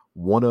Ivey,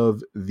 one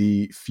of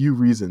the few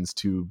reasons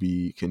to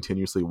be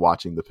continuously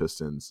watching the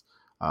Pistons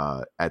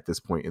at this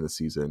point in the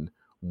season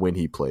when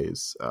he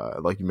plays.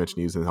 Like you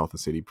mentioned, he's in health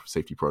and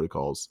safety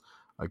protocols.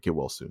 Get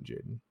well soon,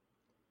 Jaden.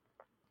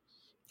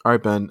 All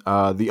right, Ben.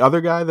 The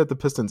other guy that the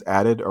Pistons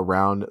added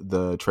around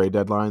the trade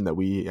deadline that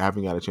we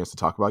haven't got a chance to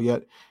talk about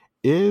yet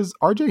is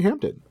RJ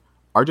Hampton.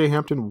 RJ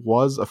Hampton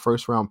was a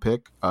first-round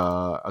pick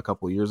a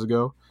couple of years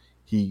ago.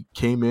 He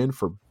came in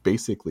for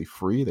basically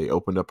free. They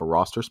opened up a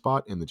roster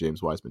spot in the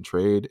James Wiseman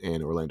trade,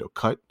 and Orlando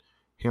cut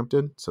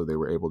Hampton, so they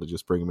were able to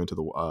just bring him into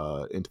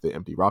the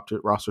empty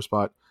roster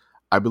spot.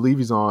 I believe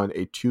he's on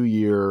a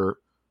 2-year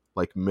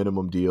like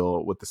minimum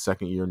deal with the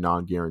second year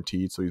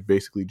non-guaranteed, so he's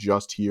basically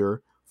just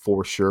here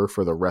for sure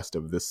for the rest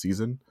of this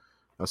season.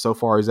 So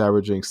far, he's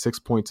averaging 6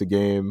 points a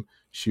game,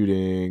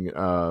 shooting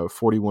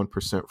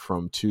 41%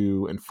 from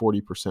 2 and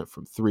 40%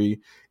 from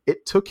 3.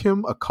 It took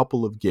him a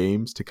couple of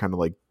games to kind of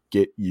like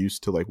get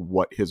used to like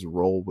what his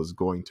role was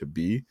going to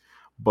be,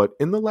 but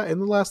in the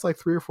last like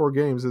 3 or 4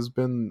 games has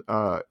been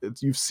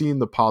you've seen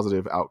the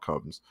positive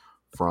outcomes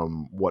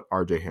from what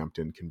RJ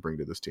Hampton can bring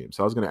to this team.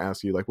 So I was going to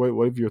ask you, like,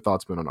 what have your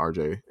thoughts been on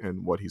RJ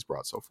and what he's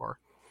brought so far?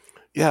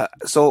 Yeah,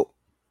 so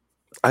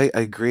I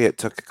agree. It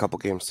took a couple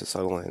games to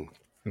settle in.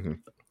 Mm-hmm.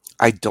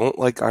 I don't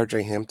like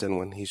RJ Hampton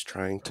when he's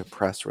trying to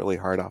press really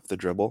hard off the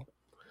dribble,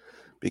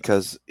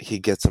 because he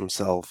gets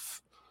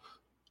himself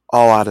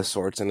all out of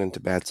sorts and into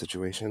bad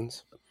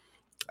situations.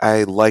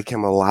 I like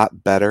him a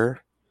lot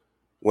better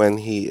when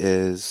he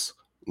is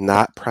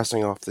not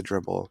pressing off the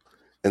dribble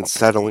and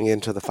settling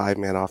into the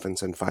 5-man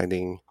offense and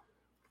finding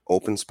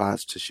open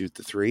spots to shoot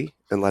the three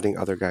and letting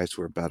other guys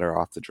who are better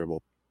off the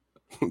dribble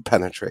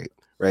penetrate,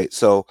 right?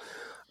 So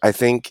I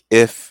think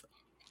if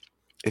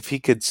he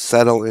could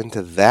settle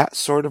into that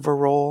sort of a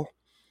role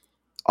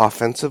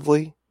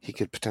offensively, he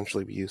could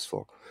potentially be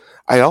useful.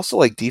 I also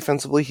like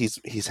defensively,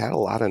 he's had a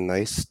lot of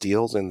nice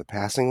steals in the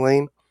passing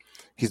lane.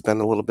 He's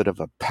been a little bit of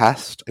a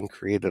pest and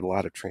created a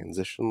lot of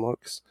transition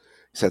looks.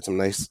 He's had some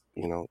nice,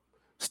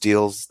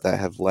 steals that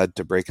have led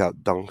to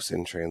breakout dunks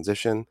in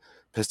transition.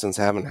 Pistons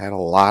haven't had a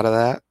lot of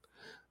that.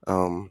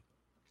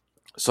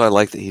 So I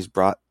like that he's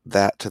brought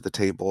that to the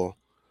table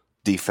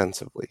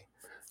defensively.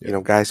 Yeah.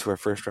 Guys who are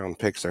first round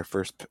picks are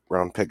first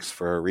round picks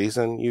for a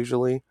reason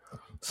usually.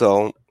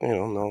 So,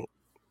 no,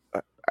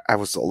 I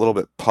was a little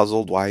bit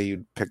puzzled why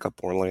you'd pick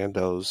up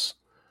Orlando's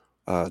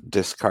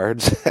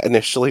discards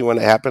initially when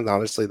it happened.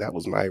 Honestly, that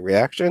was my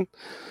reaction.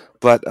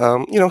 But,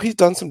 he's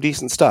done some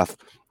decent stuff.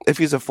 If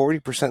he's a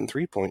 40%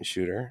 three-point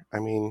shooter,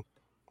 40%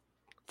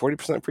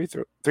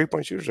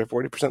 three-point shooters are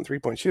 40%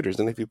 three-point shooters.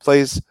 And if he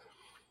plays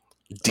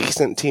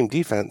decent team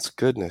defense,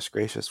 goodness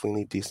gracious, we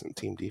need decent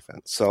team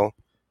defense. So,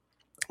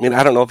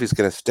 I don't know if he's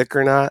going to stick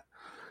or not.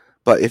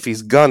 But if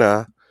he's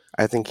gonna,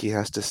 I think he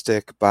has to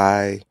stick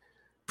by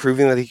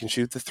proving that he can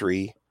shoot the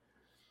three,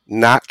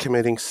 not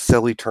committing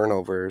silly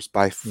turnovers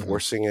by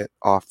forcing it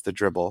off the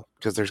dribble,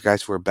 because there's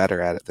guys who are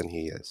better at it than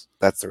he is.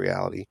 That's the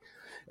reality.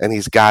 And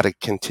he's got to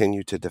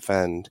continue to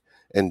defend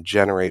and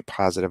generate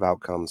positive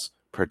outcomes,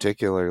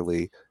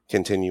 particularly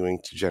continuing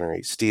to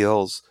generate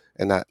steals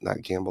and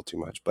not gamble too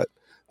much. But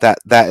that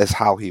is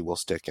how he will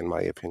stick, in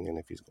my opinion,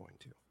 if he's going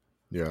to.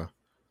 Yeah.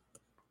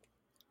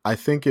 I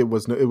think it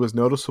was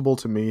noticeable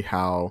to me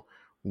how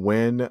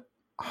when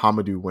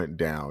Hamidou went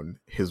down,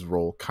 his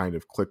role kind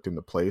of clicked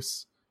into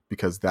place,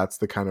 because that's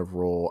the kind of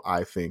role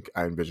I think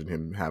I envision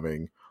him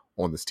having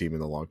on this team in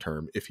the long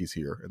term, if he's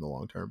here in the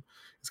long term.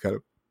 It's kind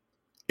of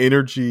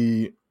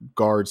energy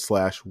guard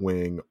 /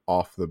 wing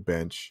off the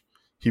bench.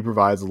 He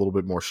provides a little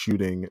bit more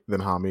shooting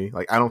than Hami.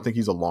 Like, I don't think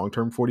he's a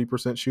long-term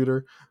 40%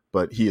 shooter,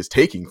 but he is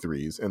taking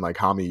threes, and like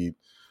Hami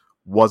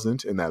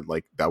wasn't, and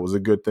that was a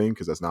good thing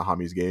because that's not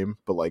Hami's game,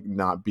 but like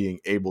not being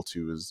able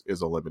to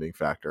is a limiting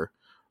factor.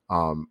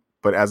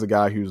 But as a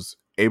guy who's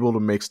able to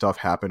make stuff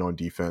happen on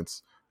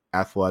defense,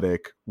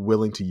 athletic,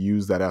 willing to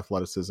use that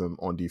athleticism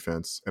on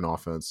defense and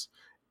offense,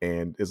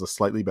 and is a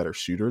slightly better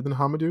shooter than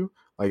Hamidou,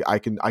 like I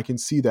can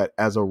see that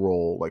as a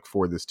role like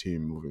for this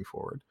team moving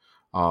forward.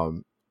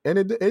 And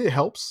it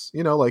helps,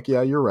 like,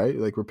 yeah, you're right,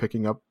 like we're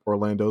picking up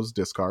Orlando's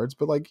discards,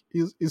 but like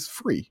he's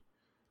free,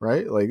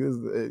 right? Like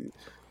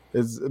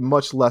is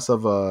much less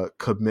of a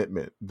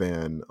commitment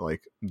than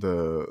like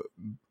the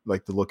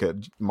look at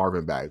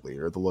Marvin Bagley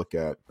or the look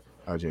at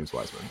James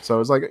Wiseman. So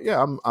it's like,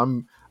 yeah,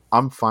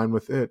 I'm fine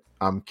with it.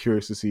 I'm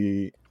curious to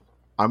see.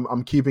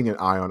 I'm keeping an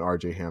eye on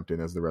RJ Hampton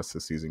as the rest of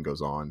the season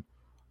goes on,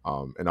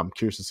 and I'm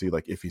curious to see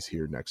like if he's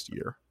here next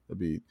year. It'd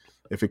be,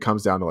 if it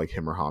comes down to like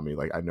him or Hami,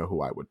 like I know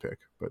who I would pick,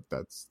 but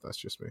that's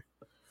just me.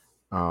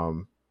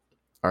 All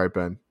right,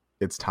 Ben,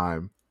 it's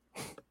time.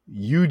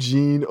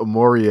 Eugene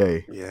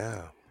Amorie.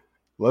 Yeah.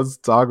 Let's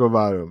talk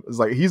about him. It's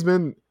like he's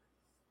been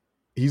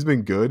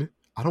good.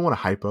 I don't want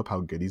to hype up how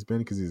good he's been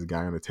because he's a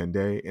guy on a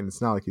 10-day, and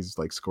it's not like he's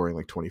like scoring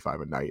like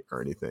 25 a night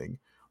or anything.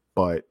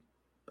 But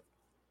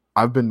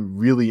I've been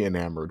really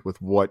enamored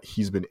with what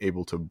he's been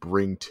able to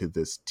bring to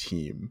this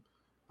team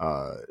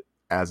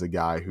as a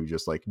guy who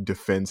just like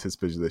defends his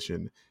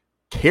position,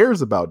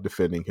 cares about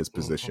defending his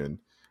position,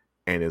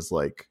 and is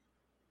like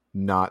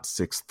not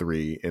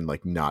 6'3" and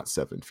like not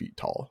 7 feet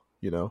tall,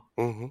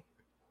 Mm-hmm.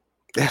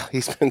 Yeah,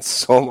 he's been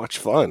so much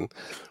fun,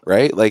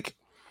 right? Like,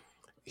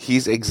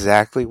 he's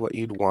exactly what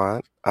you'd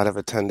want out of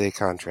a 10-day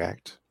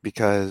contract,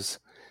 because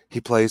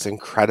he plays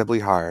incredibly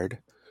hard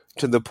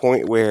to the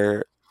point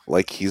where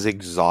like he's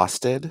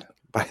exhausted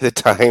by the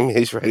time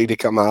he's ready to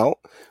come out,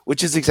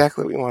 which is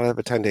exactly what we want out of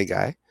a 10-day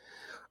guy.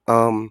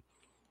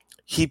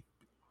 He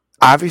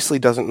obviously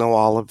doesn't know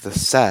all of the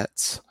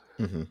sets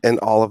and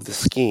all of the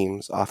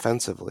schemes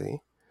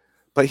offensively,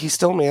 but he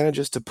still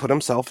manages to put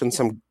himself in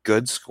some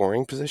good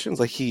scoring positions.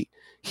 Like he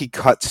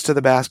cuts to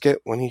the basket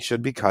when he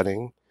should be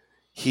cutting.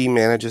 He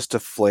manages to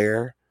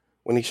flare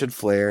when he should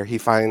flare. He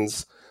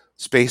finds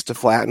space to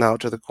flatten out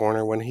to the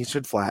corner when he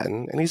should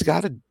flatten. And he's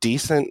got a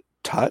decent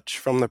touch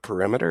from the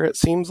perimeter, it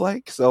seems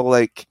like. So,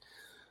 like,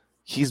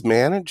 he's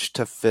managed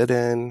to fit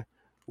in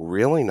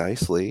really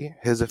nicely.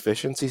 His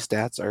efficiency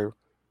stats are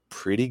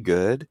pretty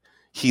good.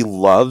 He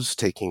loves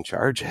taking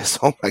charges.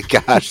 Oh my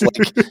gosh.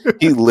 Like,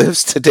 he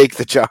lives to take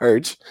the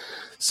charge.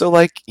 So,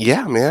 like,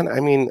 yeah, man. I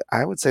mean,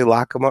 I would say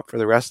lock him up for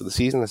the rest of the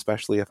season,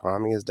 especially if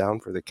Hami is down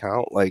for the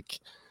count. Like,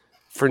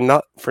 for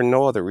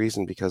no other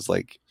reason, because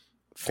like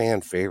fan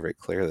favorite,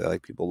 clearly,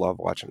 like people love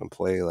watching him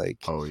play. Like,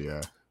 oh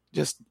yeah,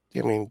 just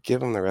give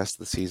him the rest of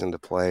the season to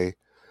play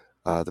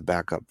the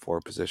backup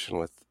 4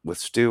 position with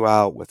Stu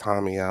out, with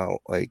Hami out,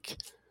 like,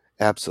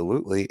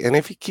 absolutely. And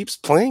if he keeps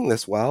playing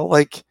this well,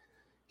 like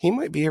he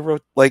might be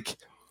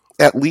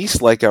at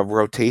least like a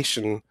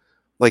rotation,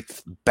 like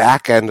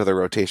back end of the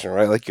rotation,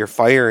 right? Like your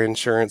fire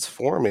insurance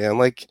foreman,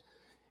 like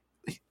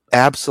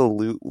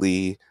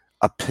absolutely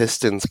a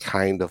Pistons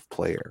kind of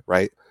player,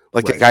 right?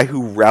 Like a guy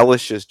who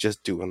relishes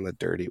just doing the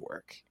dirty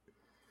work.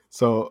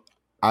 So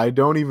I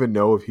don't even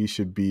know if he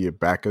should be a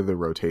back of the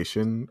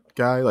rotation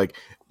guy. Like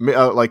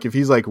if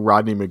he's like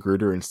Rodney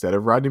McGruder instead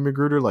of Rodney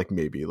McGruder, like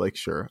maybe, like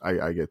sure,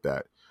 I get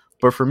that.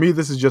 But for me,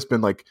 this has just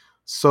been like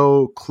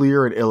so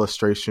clear an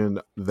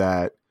illustration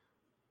that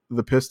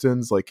the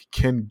Pistons like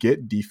can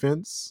get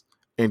defense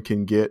and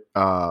can get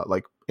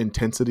like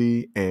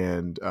intensity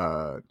and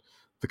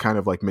the kind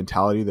of like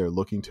mentality they're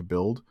looking to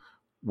build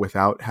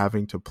without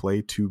having to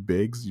play two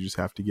bigs. You just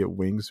have to get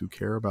wings who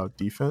care about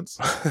defense.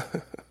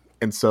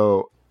 And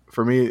so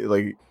for me,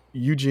 like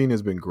Eugene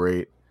has been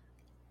great.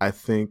 I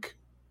think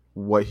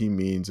what he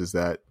means is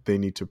that they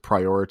need to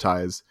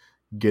prioritize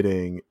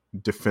getting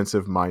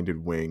defensive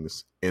minded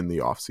wings in the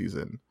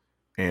offseason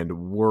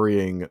and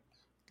worrying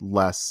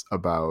less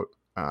about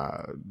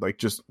like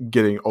just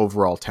getting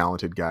overall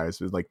talented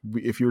guys. Like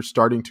if you're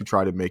starting to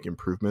try to make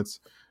improvements,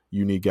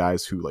 you need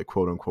guys who like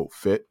quote unquote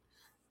fit,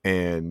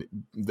 and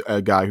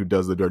a guy who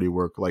does the dirty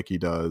work like he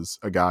does,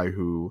 a guy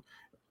who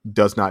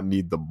does not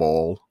need the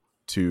ball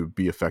to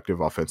be effective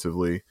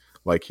offensively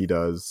like he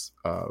does,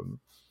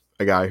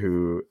 a guy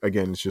who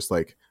again is just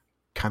like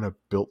kind of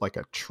built like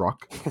a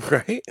truck,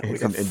 right?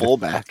 Like a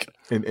fullback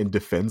and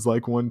defends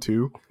like one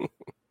too.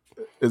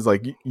 Is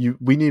like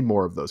we need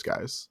more of those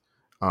guys.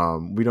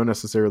 We don't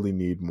necessarily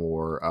need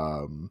more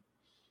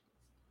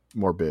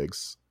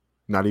bigs.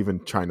 Not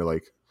even trying to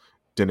like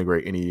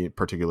denigrate any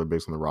particular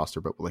bigs on the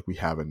roster, but like we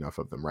have enough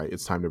of them, right?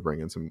 It's time to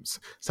bring in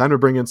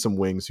some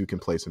wings who can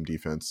play some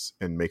defense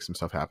and make some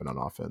stuff happen on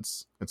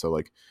offense. And so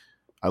like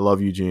I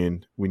love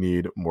Eugene. We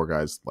need more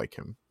guys like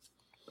him.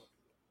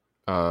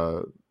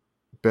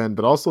 Ben,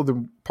 but also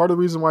the part of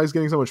the reason why he's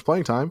getting so much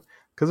playing time,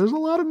 because there's a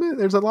lot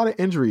of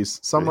injuries.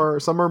 Some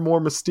are more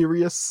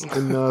mysterious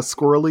and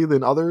squirrely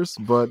than others,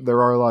 but there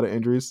are a lot of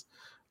injuries.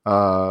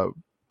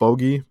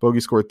 Bogey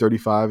scored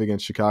 35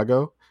 against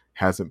Chicago.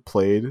 Hasn't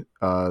played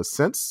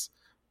since.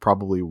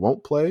 Probably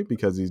won't play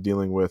because he's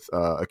dealing with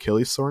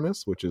Achilles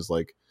soreness, which is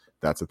like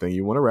that's a thing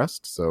you want to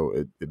rest. So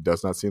it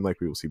does not seem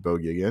like we will see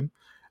Bogey again.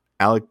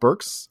 Alec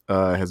Burks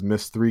has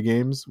missed 3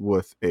 games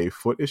with a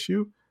foot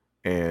issue,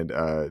 and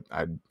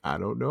I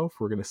don't know if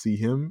we're going to see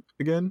him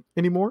again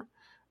anymore.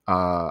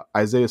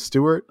 Isaiah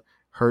Stewart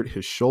hurt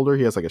his shoulder.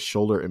 He has like a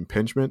shoulder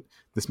impingement.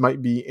 This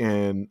might be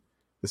an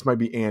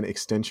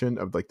extension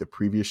of like the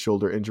previous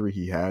shoulder injury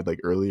he had like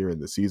earlier in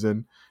the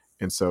season.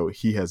 And so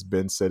he has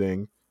been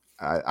sitting.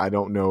 I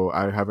don't know.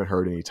 I haven't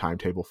heard any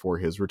timetable for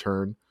his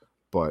return,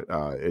 but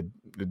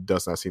it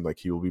does not seem like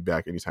he will be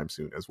back anytime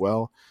soon as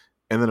well.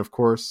 And then, of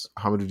course,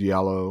 Hamidou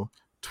Diallo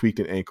tweaked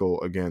an ankle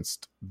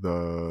against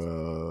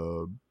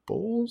the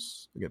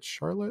Bulls, against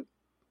Charlotte,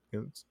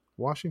 against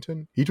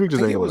Washington. He tweaked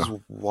his ankle. It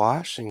was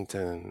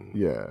Washington.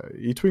 Yeah,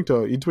 he tweaked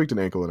an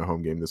ankle in a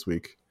home game this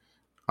week.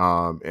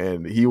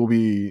 And he will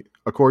be,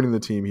 according to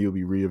the team, he will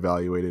be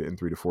reevaluated in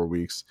 3 to 4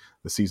 weeks.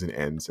 The season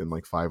ends in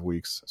like 5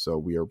 weeks, so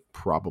we are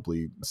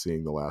probably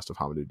seeing the last of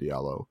Hamidou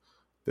Diallo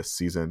this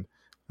season.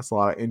 That's a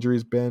lot of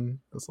injuries, Ben.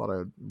 That's a lot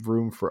of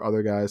room for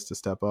other guys to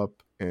step up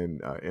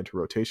and enter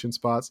rotation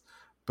spots.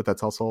 But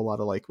that's also a lot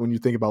of like, when you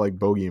think about like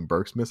Bogey and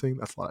Burks missing,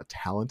 that's a lot of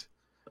talent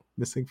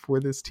missing for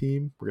this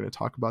team. We're going to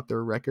talk about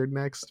their record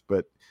next,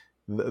 but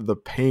the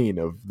pain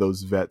of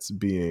those vets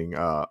being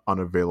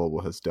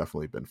unavailable has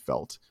definitely been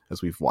felt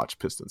as we've watched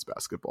Pistons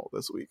basketball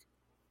this week.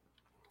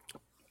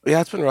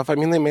 Yeah, it's been rough. I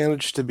mean, they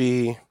managed to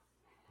be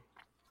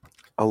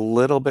a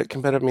little bit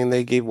competitive. I mean,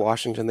 they gave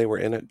Washington, they were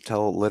in it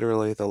till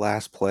literally the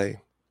last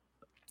play,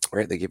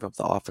 right? They gave up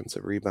the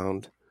offensive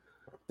rebound.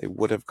 They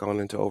would have gone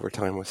into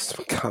overtime with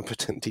some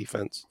competent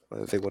defense.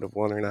 Whether they would have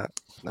won or not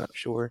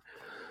sure.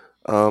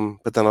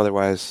 But then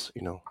otherwise,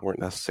 weren't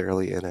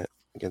necessarily in it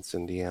against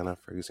Indiana,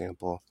 for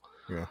example.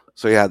 Yeah.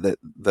 So yeah,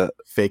 the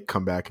fake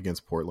comeback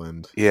against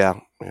Portland. Yeah,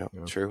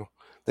 true.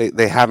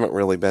 They haven't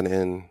really been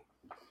in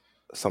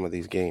some of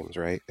these games,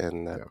 right?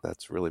 And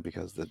that's really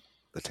because the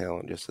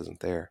talent just isn't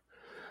there.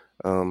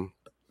 But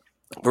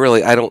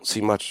really, I don't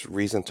see much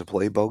reason to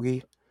play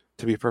Bogey,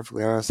 to be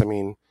perfectly honest. I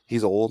mean,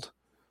 he's old.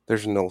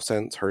 There's no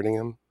sense hurting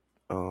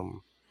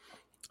him.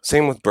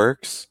 Same with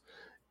Burks.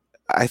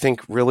 I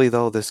think really,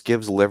 though, this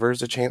gives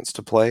Livers a chance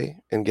to play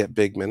and get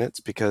big minutes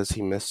because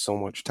he missed so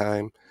much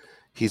time.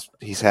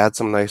 He's had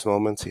some nice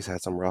moments. He's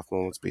had some rough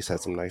moments, but he's had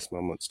some nice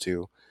moments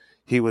too.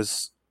 He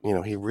was,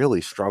 he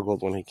really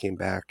struggled when he came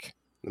back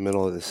in the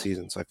middle of the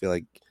season. So I feel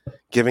like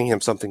giving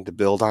him something to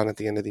build on at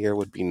the end of the year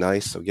would be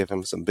nice. So give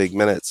him some big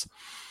minutes.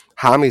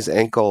 Hami's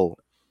ankle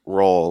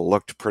roll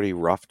looked pretty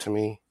rough to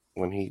me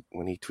when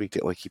he tweaked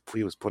it. Like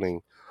he was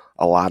putting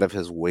a lot of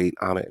his weight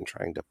on it and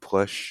trying to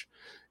push,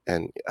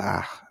 and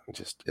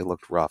it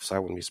looked rough. So I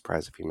wouldn't be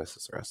surprised if he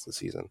misses the rest of the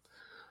season.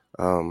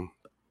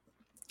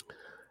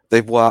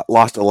 They've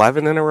lost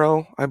 11 in a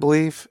row, I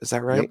believe. Is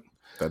that right? Yep,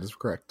 that is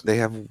correct. They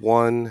have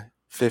won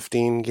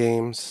 15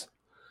 games.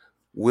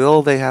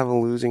 Will they have a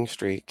losing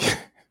streak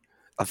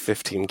of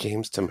 15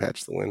 games to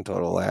match the win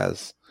total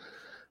as?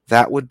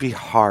 That would be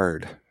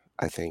hard,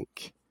 I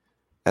think,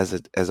 as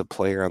a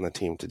player on the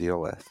team to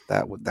deal with.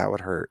 That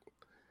would hurt.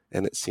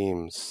 And it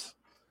seems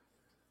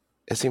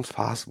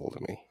possible to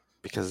me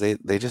because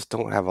they just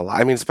don't have a lot.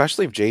 I mean,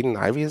 especially if Jaden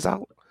Ivey is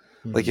out.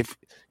 Like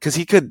because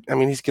he could, I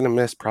mean, he's going to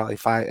miss probably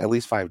at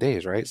least 5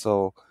 days, right?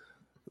 So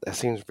that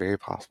seems very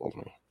possible to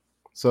me.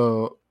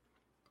 So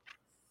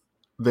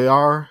they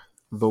are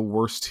the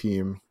worst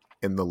team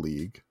in the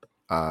league.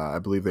 I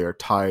believe they're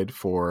tied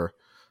for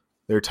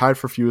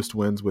fewest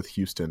wins with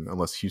Houston,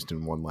 unless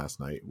Houston won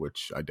last night,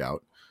 which I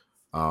doubt.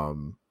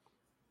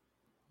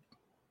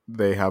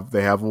 They have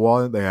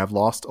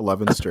lost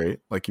 11 straight,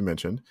 like you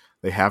mentioned.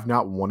 They have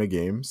not won a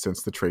game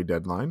since the trade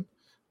deadline,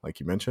 like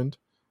you mentioned.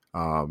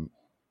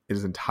 It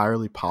is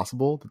entirely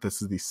possible that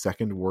this is the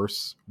second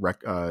worst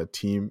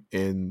team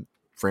in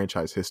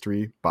franchise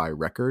history by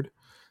record.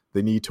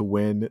 They need to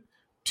win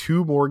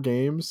 2 more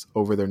games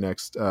over their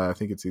next, I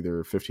think it's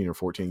either 15 or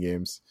 14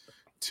 games,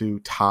 to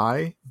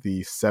tie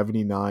the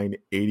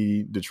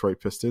 79-80 Detroit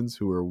Pistons,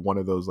 who are one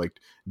of those like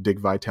Dick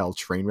Vitale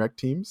train wreck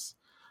teams.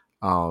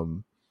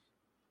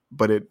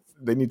 But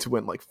they need to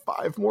win like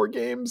 5 more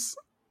games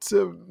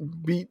to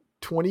beat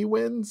 20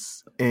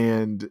 wins,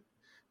 and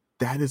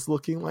that is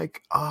looking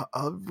like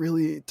a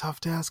really tough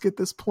task at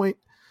this point.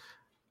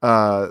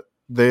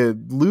 They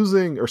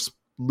losing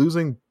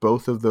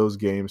both of those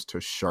games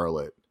to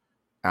Charlotte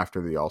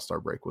after the All-Star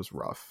break was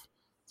rough.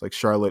 It's like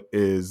Charlotte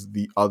is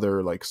the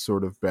other like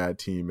sort of bad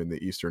team in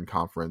the Eastern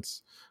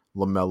Conference.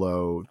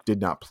 LaMelo did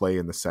not play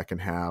in the second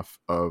half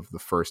of the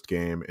first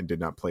game and did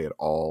not play at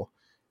all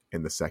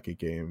in the second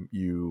game.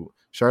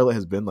 Charlotte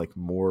has been like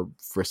more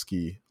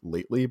frisky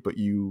lately, but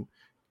you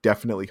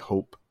definitely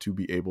hope to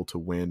be able to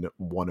win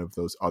one of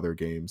those other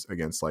games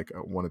against like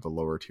one of the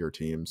lower tier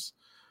teams.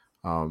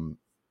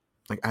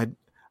 Like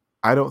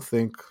I don't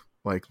think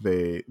like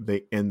they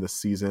end the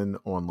season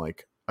on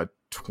like a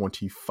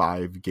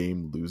 25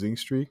 game losing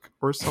streak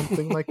or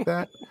something like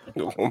that.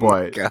 Oh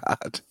my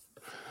God.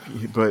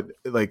 But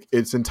like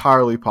it's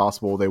entirely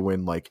possible they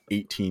win like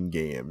 18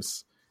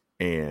 games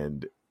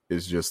and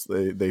is just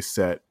they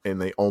set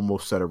and they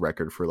almost set a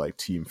record for like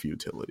team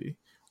futility,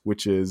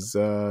 which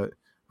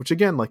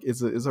again like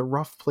is a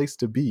rough place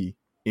to be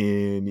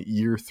in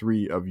year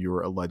 3 of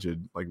your alleged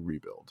like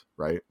rebuild,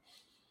 right?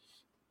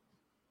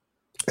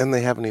 And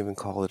they haven't even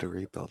called it a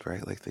rebuild,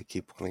 right? Like they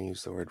keep wanting to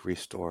use the word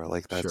restore.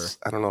 Like that's Sure.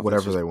 I don't know if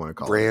whatever they want to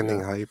call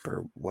branding it, hype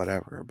or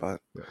whatever. But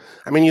yeah.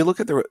 I mean, you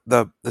look at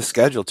the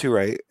schedule too,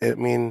 right? I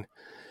mean,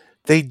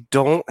 they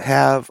don't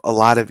have a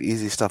lot of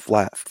easy stuff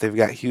left. They've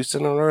got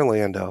Houston and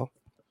Orlando,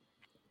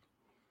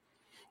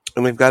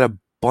 and they've got a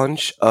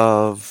bunch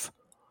of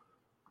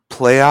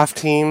playoff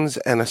teams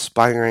and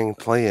aspiring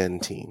play-in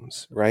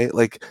teams, right?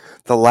 Like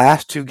the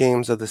last 2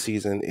 games of the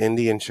season,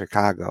 Indy and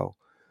Chicago,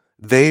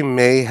 they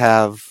may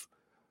have,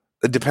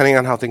 depending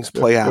on how things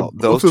play out,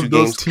 those 2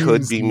 games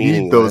could be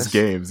meaningless. Those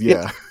games,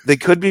 yeah. They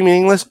could be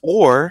meaningless,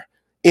 or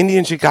Indy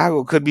and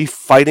Chicago could be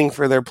fighting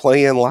for their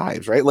play-in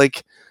lives, right?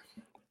 Like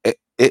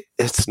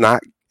it's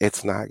not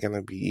going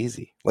to be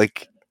easy.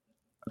 Like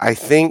I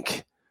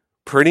think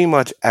pretty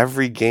much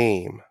every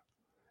game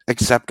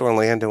except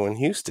Orlando and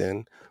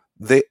Houston,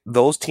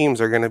 those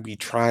teams are going to be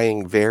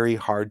trying very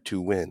hard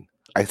to win,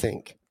 I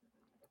think.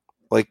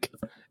 Like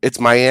it's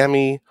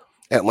Miami,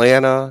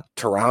 Atlanta,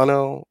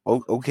 Toronto,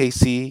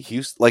 OKC,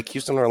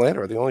 Houston,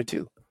 Orlando are the only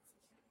 2.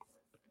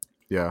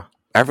 Yeah.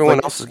 Everyone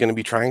else is going to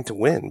be trying to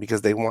win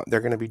because they're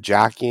going to be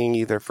jockeying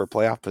either for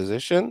playoff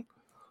position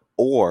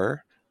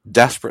or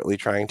desperately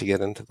trying to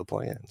get into the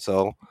play-in.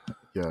 So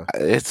yeah,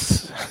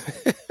 it's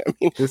I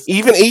mean,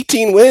 even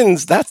 18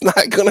 wins, that's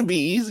not going to be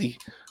easy.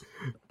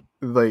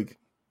 Like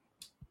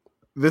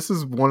this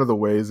is one of the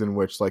ways in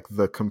which like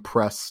the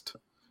compressed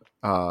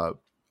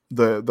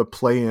the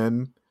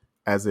play-in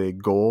as a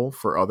goal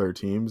for other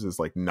teams is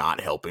like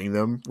not helping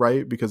them,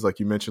 right? Because like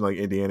you mentioned, like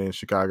Indiana and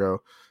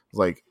Chicago,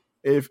 like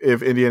if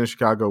Indiana and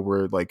Chicago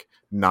were like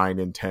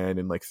 9-10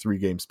 and like 3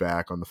 games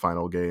back on the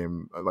final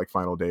game, like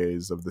final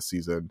days of the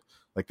season,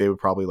 like they would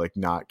probably like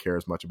not care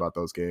as much about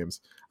those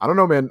games. I don't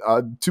know, man.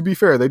 To be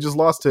fair, they just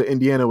lost to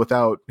Indiana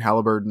without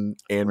Halliburton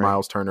and right.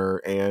 Miles Turner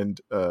and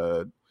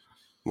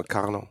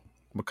McConnell.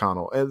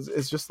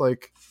 It's just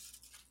like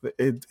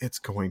it's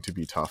going to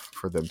be tough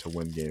for them to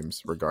win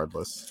games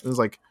regardless. It's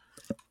like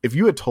if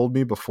you had told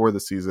me before the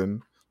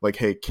season, like,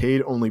 hey,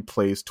 Cade only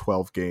plays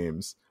 12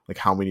 games, like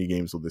how many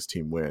games will this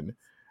team win?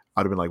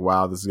 I'd have been like,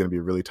 wow, this is going to be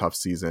a really tough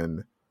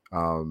season.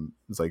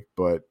 It's like,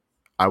 but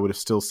I would have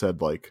still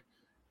said like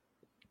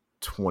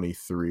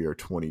 23 or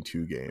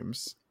 22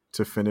 games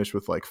to finish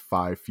with like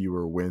 5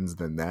 fewer wins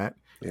than that.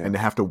 Yeah. And to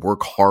have to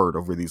work hard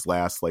over these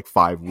last like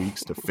 5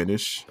 weeks to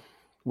finish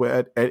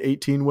at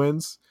 18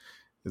 wins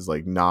is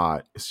like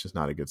it's just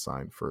not a good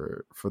sign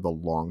for the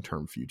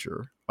long-term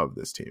future of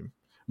this team.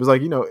 It was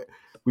like,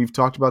 we've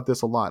talked about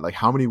this a lot. Like,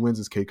 how many wins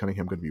is Cade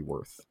Cunningham going to be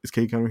worth? Is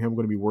Cade Cunningham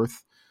going to be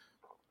worth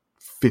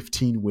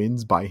 15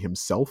 wins by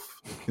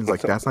himself. It's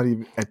like, that's not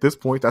even, at this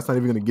point, that's not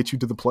even going to get you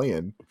to the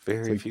play-in.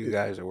 Very few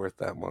guys are worth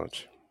that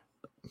much.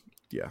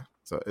 Yeah.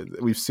 So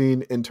we've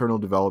seen internal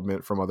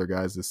development from other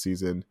guys this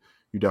season.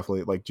 You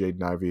definitely, like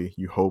Jaden Ivey,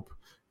 you hope,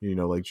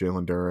 like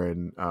Jalen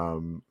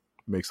Duren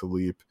makes a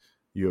leap.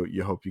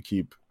 You hope you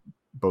keep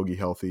Bogey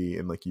healthy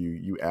and like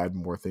you add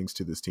more things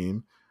to this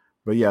team.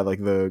 But yeah, like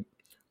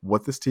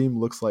what this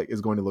team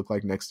is going to look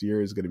like next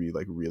year is going to be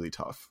like really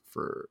tough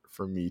for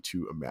me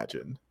to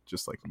imagine,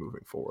 just like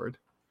moving forward.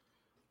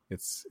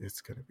 It's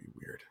going to be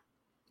weird.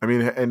 I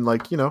mean, and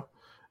like,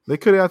 they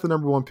could have the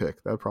number 1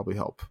 pick. That would probably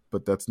help,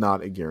 but that's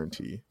not a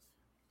guarantee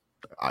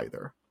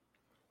either.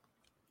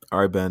 All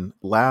right, Ben,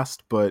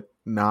 last but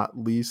not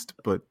least,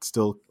 but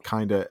still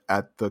kind of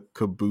at the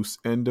caboose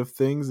end of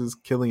things, is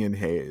Killian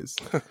Hayes.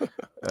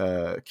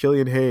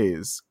 Killian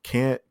Hayes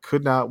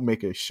could not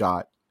make a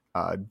shot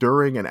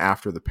during and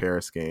after the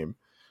Paris game.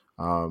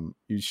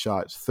 He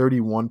shot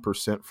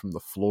 31% from the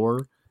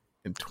floor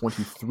and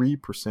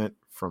 23%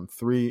 from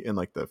 3 in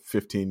like the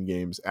 15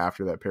 games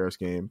after that Paris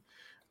game.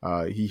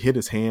 He hit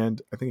his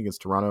hand, I think,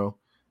 against Toronto.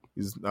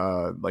 He's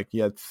he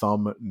had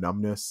thumb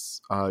numbness.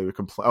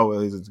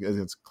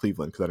 Against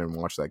Cleveland, because I didn't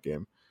watch that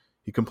game.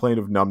 He complained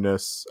of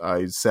numbness.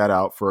 He sat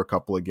out for a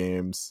couple of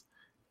games,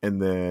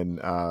 and then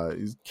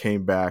he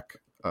came back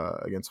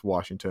against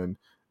Washington.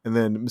 And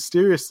then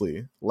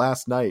mysteriously,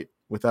 last night,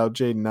 without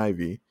Jaden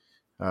Ivey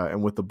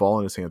and with the ball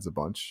in his hands a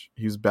bunch,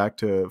 he was back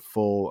to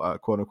full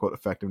quote-unquote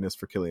effectiveness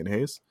for Killian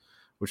Hayes,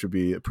 which would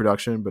be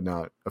production but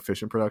not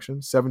efficient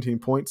production. 17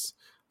 points,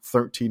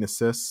 13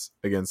 assists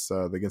against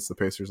the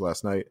Pacers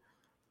last night.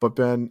 But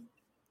Ben,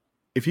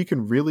 if he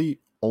can really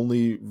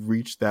only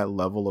reach that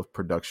level of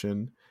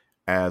production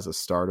as a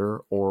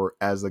starter or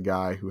as a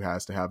guy who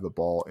has to have the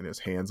ball in his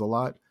hands a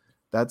lot,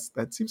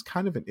 that seems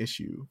kind of an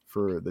issue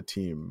for the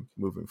team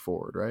moving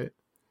forward, right?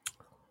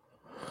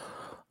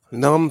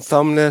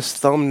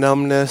 Thumb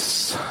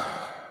numbness.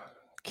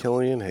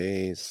 Killian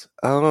Hayes.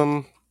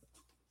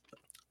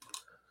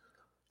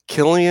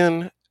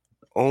 Killian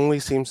only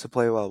seems to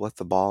play well with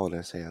the ball in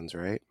his hands,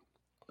 right?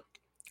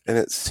 And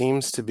it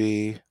seems to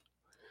be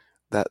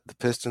that the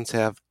Pistons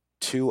have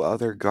 2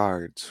 other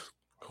guards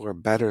who are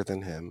better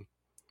than him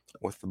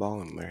with the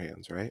ball in their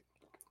hands, right?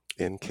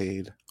 In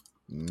Cade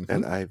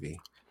and Ivey.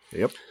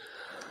 Yep.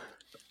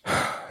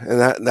 And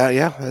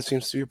that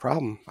seems to be a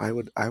problem. I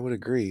would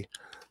agree.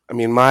 I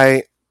mean,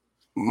 my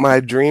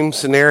dream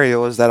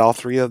scenario is that all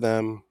 3 of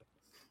them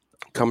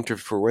come to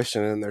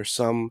fruition, and there's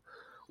some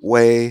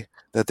way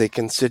that they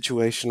can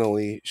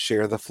situationally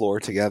share the floor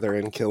together,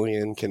 and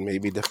Killian can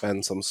maybe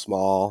defend some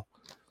small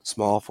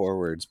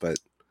forwards, but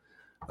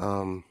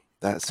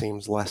that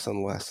seems less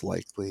and less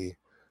likely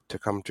to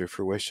come to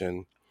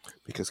fruition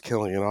because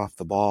Killian off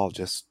the ball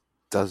just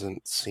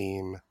doesn't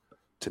seem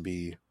to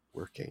be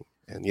working.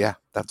 And yeah,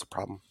 that's a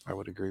problem. I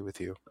would agree with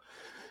you.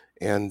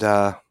 And,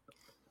 I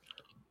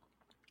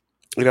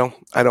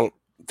don't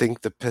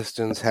think the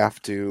Pistons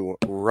have to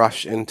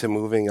rush into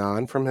moving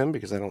on from him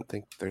because I don't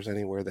think there's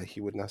anywhere that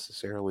he would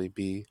necessarily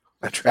be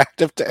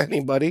attractive to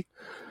anybody.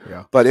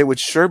 Yeah. But it would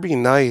sure be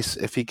nice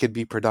if he could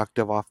be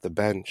productive off the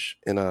bench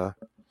in a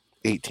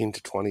 18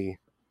 to 20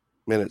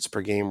 minutes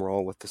per game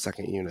role with the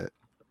second unit.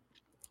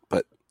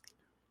 But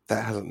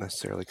that hasn't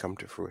necessarily come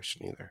to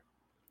fruition either.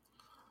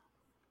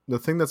 The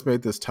thing that's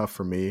made this tough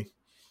for me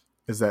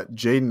is that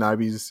Jaden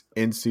Ivey's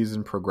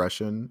in-season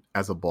progression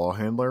as a ball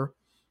handler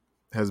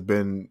has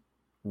been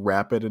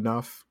rapid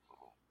enough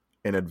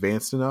and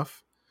advanced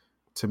enough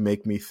to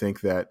make me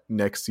think that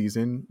next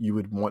season you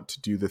would want to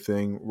do the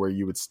thing where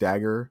you would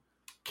stagger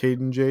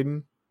Cade and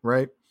Jaden,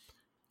 right?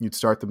 You'd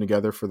start them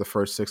together for the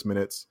first 6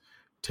 minutes,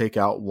 take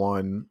out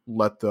one,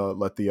 let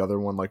the other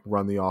one like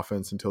run the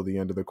offense until the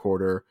end of the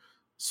quarter,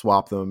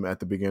 swap them at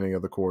the beginning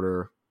of the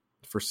quarter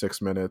for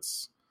 6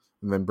 minutes,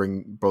 and then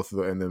bring both of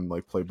them and then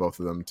like play both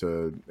of them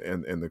to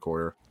in the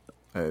quarter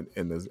and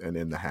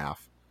in the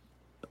half.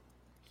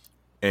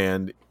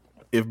 And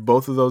if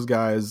both of those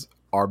guys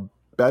are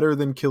better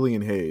than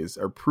Killian Hayes,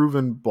 are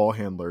proven ball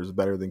handlers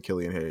better than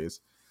Killian Hayes,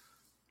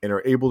 and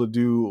are able to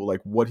do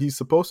like what he's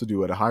supposed to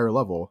do at a higher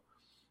level,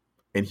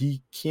 and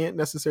he can't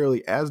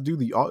necessarily do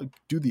the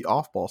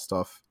off-ball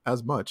stuff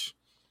as much,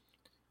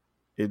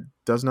 it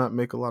does not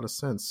make a lot of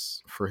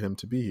sense for him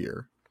to be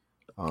here.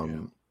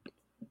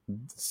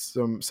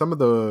 Some of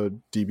the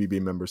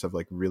DBB members have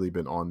like really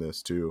been on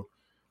this too,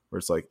 where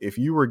it's like if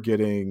you were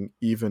getting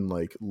even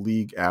like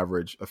league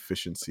average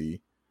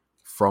efficiency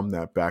from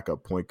that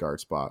backup point guard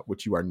spot,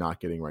 which you are not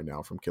getting right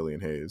now from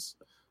Killian Hayes,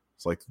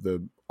 it's like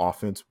the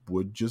offense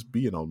would just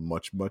be in a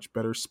much, much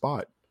better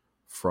spot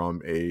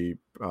from an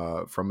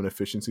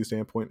efficiency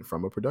standpoint,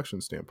 from a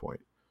production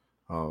standpoint.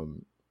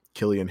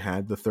 Killian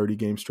had the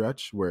 30-game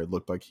stretch where it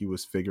looked like he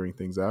was figuring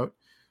things out.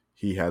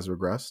 He has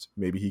regressed.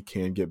 Maybe he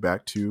can get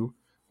back to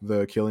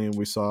the Killian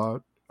we saw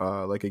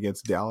like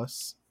against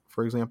Dallas,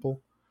 for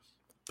example.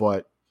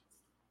 But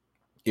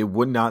it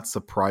would not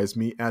surprise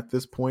me at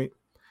this point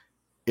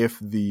if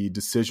the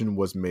decision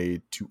was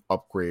made to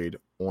upgrade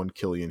on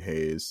Killian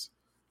Hayes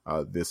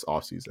this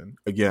offseason.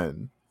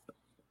 Again,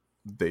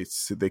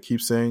 they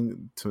keep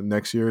saying to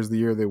next year is the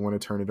year they want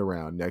to turn it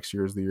around. Next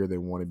year is the year they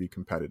want to be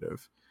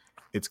competitive.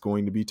 It's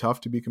going to be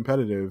tough to be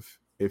competitive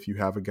if you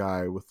have a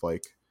guy with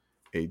like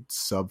a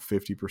sub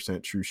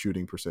 50% true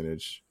shooting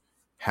percentage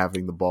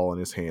having the ball in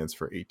his hands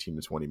for 18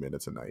 to 20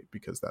 minutes a night,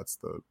 because that's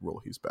the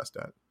role he's best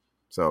at.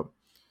 So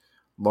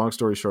long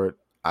story short,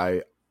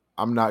 I'm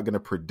not going to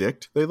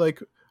predict they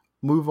like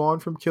move on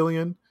from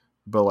Killian,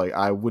 but like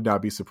I would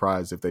not be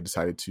surprised if they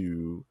decided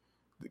to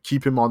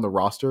keep him on the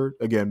roster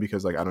again,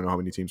 because like I don't know how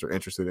many teams are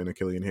interested in a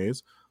Killian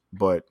Hayes,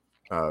 but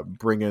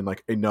bring in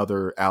like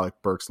another Alec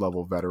Burks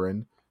level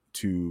veteran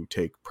to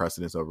take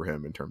precedence over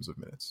him in terms of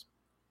minutes.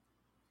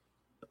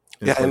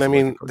 Yeah, and I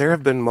mean, there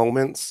have been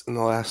moments in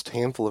the last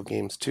handful of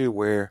games too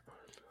where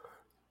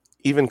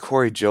even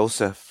Corey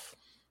Joseph,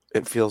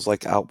 it feels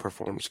like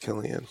outperforms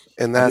Killian,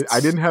 and that's I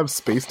didn't have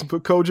space to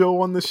put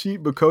Kojo on the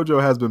sheet, but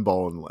Kojo has been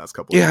balling the last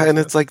couple of years. And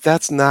it's like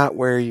that's not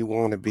where you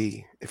want to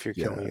be if you're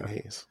Killian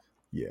Hayes.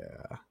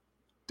 Yeah,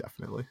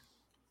 definitely.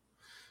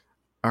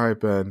 All right,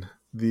 Ben.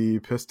 The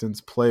Pistons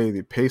play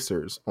the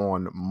Pacers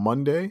on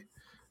Monday.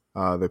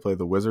 They play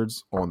the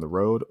Wizards on the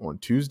road on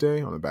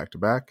Tuesday on a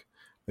back-to-back.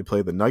 They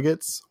play the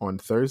Nuggets on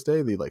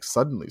Thursday. The like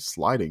suddenly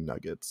sliding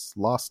Nuggets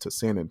lost to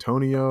San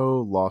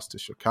Antonio, lost to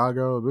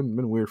Chicago.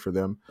 Been weird for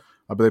them,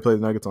 but they play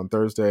the Nuggets on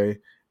Thursday,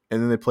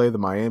 and then they play the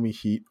Miami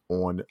Heat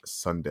on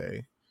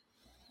Sunday.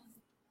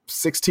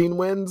 16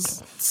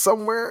 wins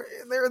somewhere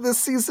in there this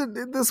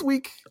season, this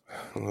week.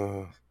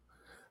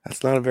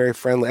 That's not a very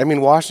friendly. I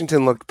mean,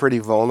 Washington looked pretty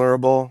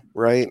vulnerable,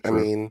 right? True.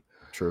 I mean,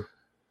 true.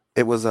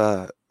 It was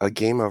a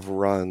game of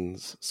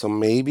runs, so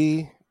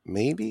maybe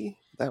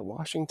that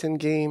Washington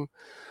game.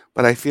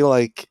 But I feel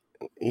like,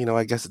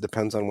 I guess it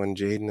depends on when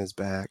Jaden is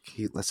back.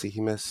 He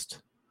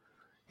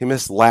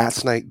missed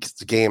last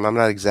night's game. I'm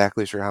not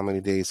exactly sure how many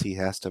days he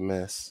has to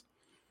miss.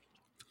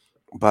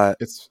 But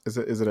is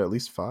it at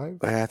least 5?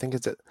 I think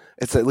it's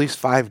at least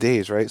 5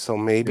 days, right? So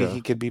maybe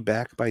he could be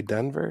back by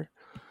Denver.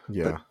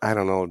 Yeah. But I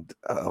don't know.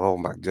 Oh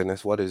my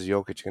goodness, what is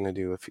Jokic going to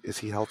do? Is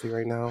he healthy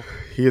right now?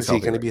 Is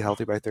he going to be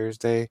healthy by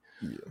Thursday?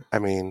 Yeah. I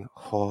mean,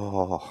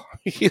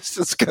 he's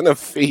just going to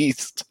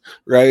feast,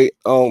 right?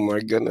 Oh my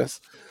goodness.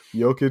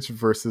 Jokic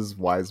versus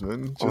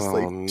Wiseman,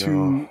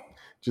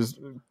 just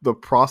the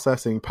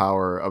processing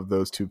power of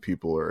those two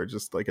people are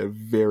just like a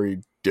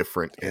very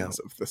different ends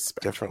of the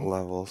spectrum. Different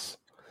levels.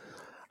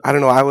 I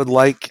don't know. I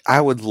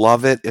would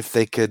love it if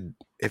they could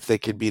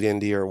beat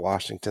Indy or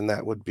Washington.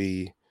 That would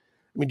be,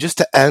 I mean, just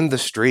to end the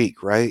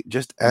streak, right?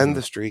 Just end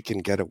the streak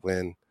and get a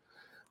win.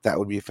 That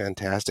would be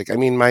fantastic. I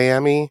mean,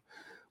 Miami,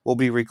 we'll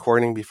be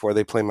recording before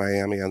they play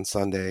Miami on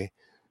Sunday.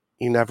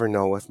 You never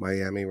know with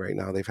Miami right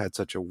now. They've had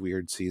such a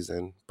weird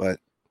season, but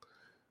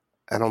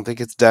I don't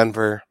think it's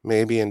Denver.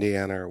 Maybe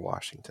Indiana or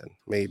Washington.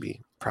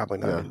 Maybe. Probably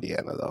not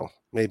Indiana, though.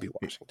 Maybe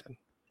Washington.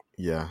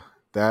 Yeah.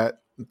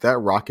 That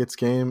Rockets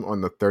game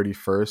on the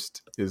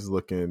 31st is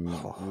looking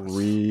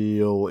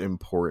real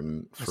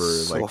important for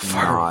so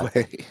far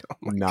away.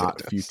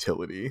 Not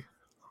futility.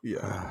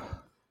 Yeah.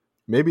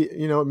 Maybe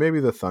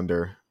the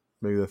Thunder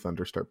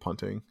start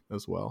punting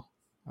as well.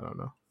 I don't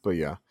know. But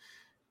yeah,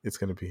 it's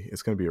going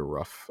to be a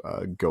rough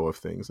go of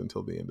things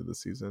until the end of the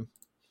season.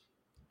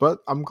 But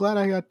I'm glad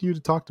I got you to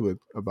talk to it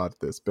about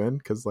this, Ben,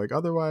 cuz like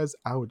otherwise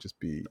I would just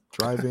be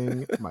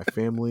driving my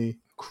family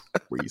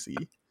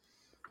crazy.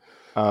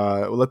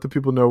 We'll let the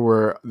people know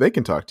where they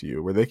can talk to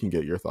you, where they can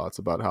get your thoughts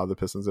about how the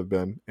Pistons have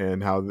been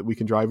and how we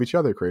can drive each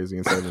other crazy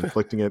instead of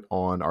inflicting it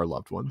on our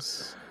loved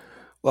ones.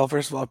 Well,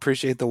 first of all, I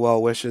appreciate the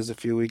well wishes a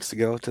few weeks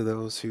ago to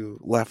those who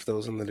left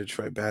those in the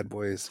Detroit Bad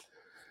Boys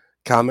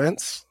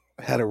comments.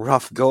 I had a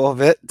rough go of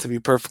it, to be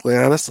perfectly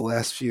honest, the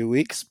last few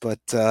weeks, but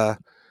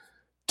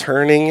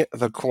turning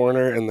the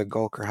corner in the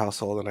Gulker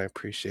household, and I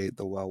appreciate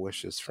the well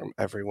wishes from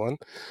everyone.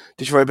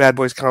 Detroit Bad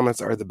Boys comments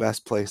are the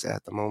best place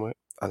at the moment.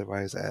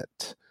 Otherwise,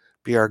 at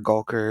BR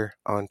Gulker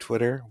on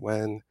Twitter,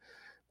 when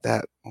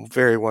that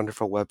very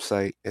wonderful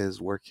website is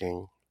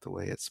working the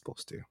way it's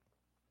supposed to.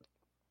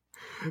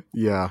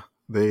 Yeah,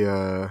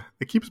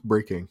 it keeps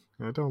breaking.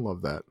 I don't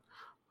love that.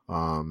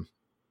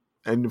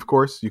 And of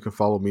course, you can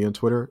follow me on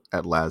Twitter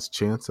at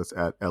LazChance. That's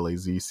at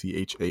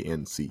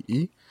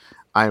LazChance.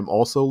 I am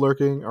also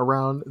lurking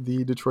around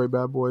the Detroit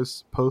Bad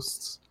Boys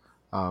posts.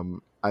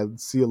 I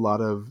see a lot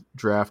of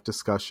draft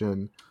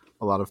discussion,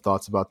 a lot of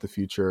thoughts about the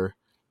future.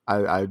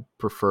 I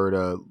prefer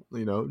to,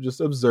 just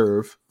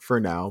observe for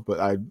now, but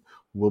I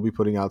will be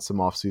putting out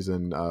some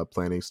off-season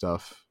planning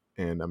stuff,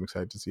 and I'm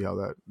excited to see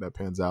how that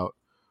pans out.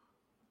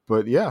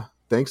 But yeah,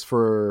 thanks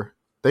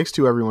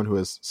to everyone who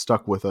has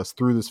stuck with us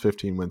through this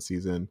 15-win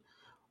season,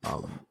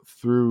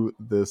 through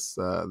this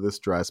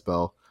dry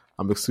spell.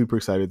 I'm super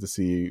excited to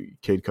see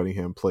Cade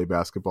Cunningham play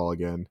basketball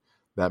again.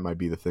 That might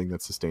be the thing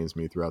that sustains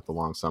me throughout the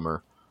long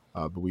summer.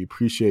 But we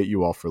appreciate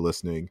you all for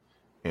listening,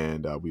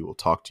 and we will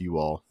talk to you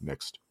all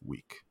next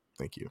week.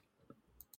 Thank you.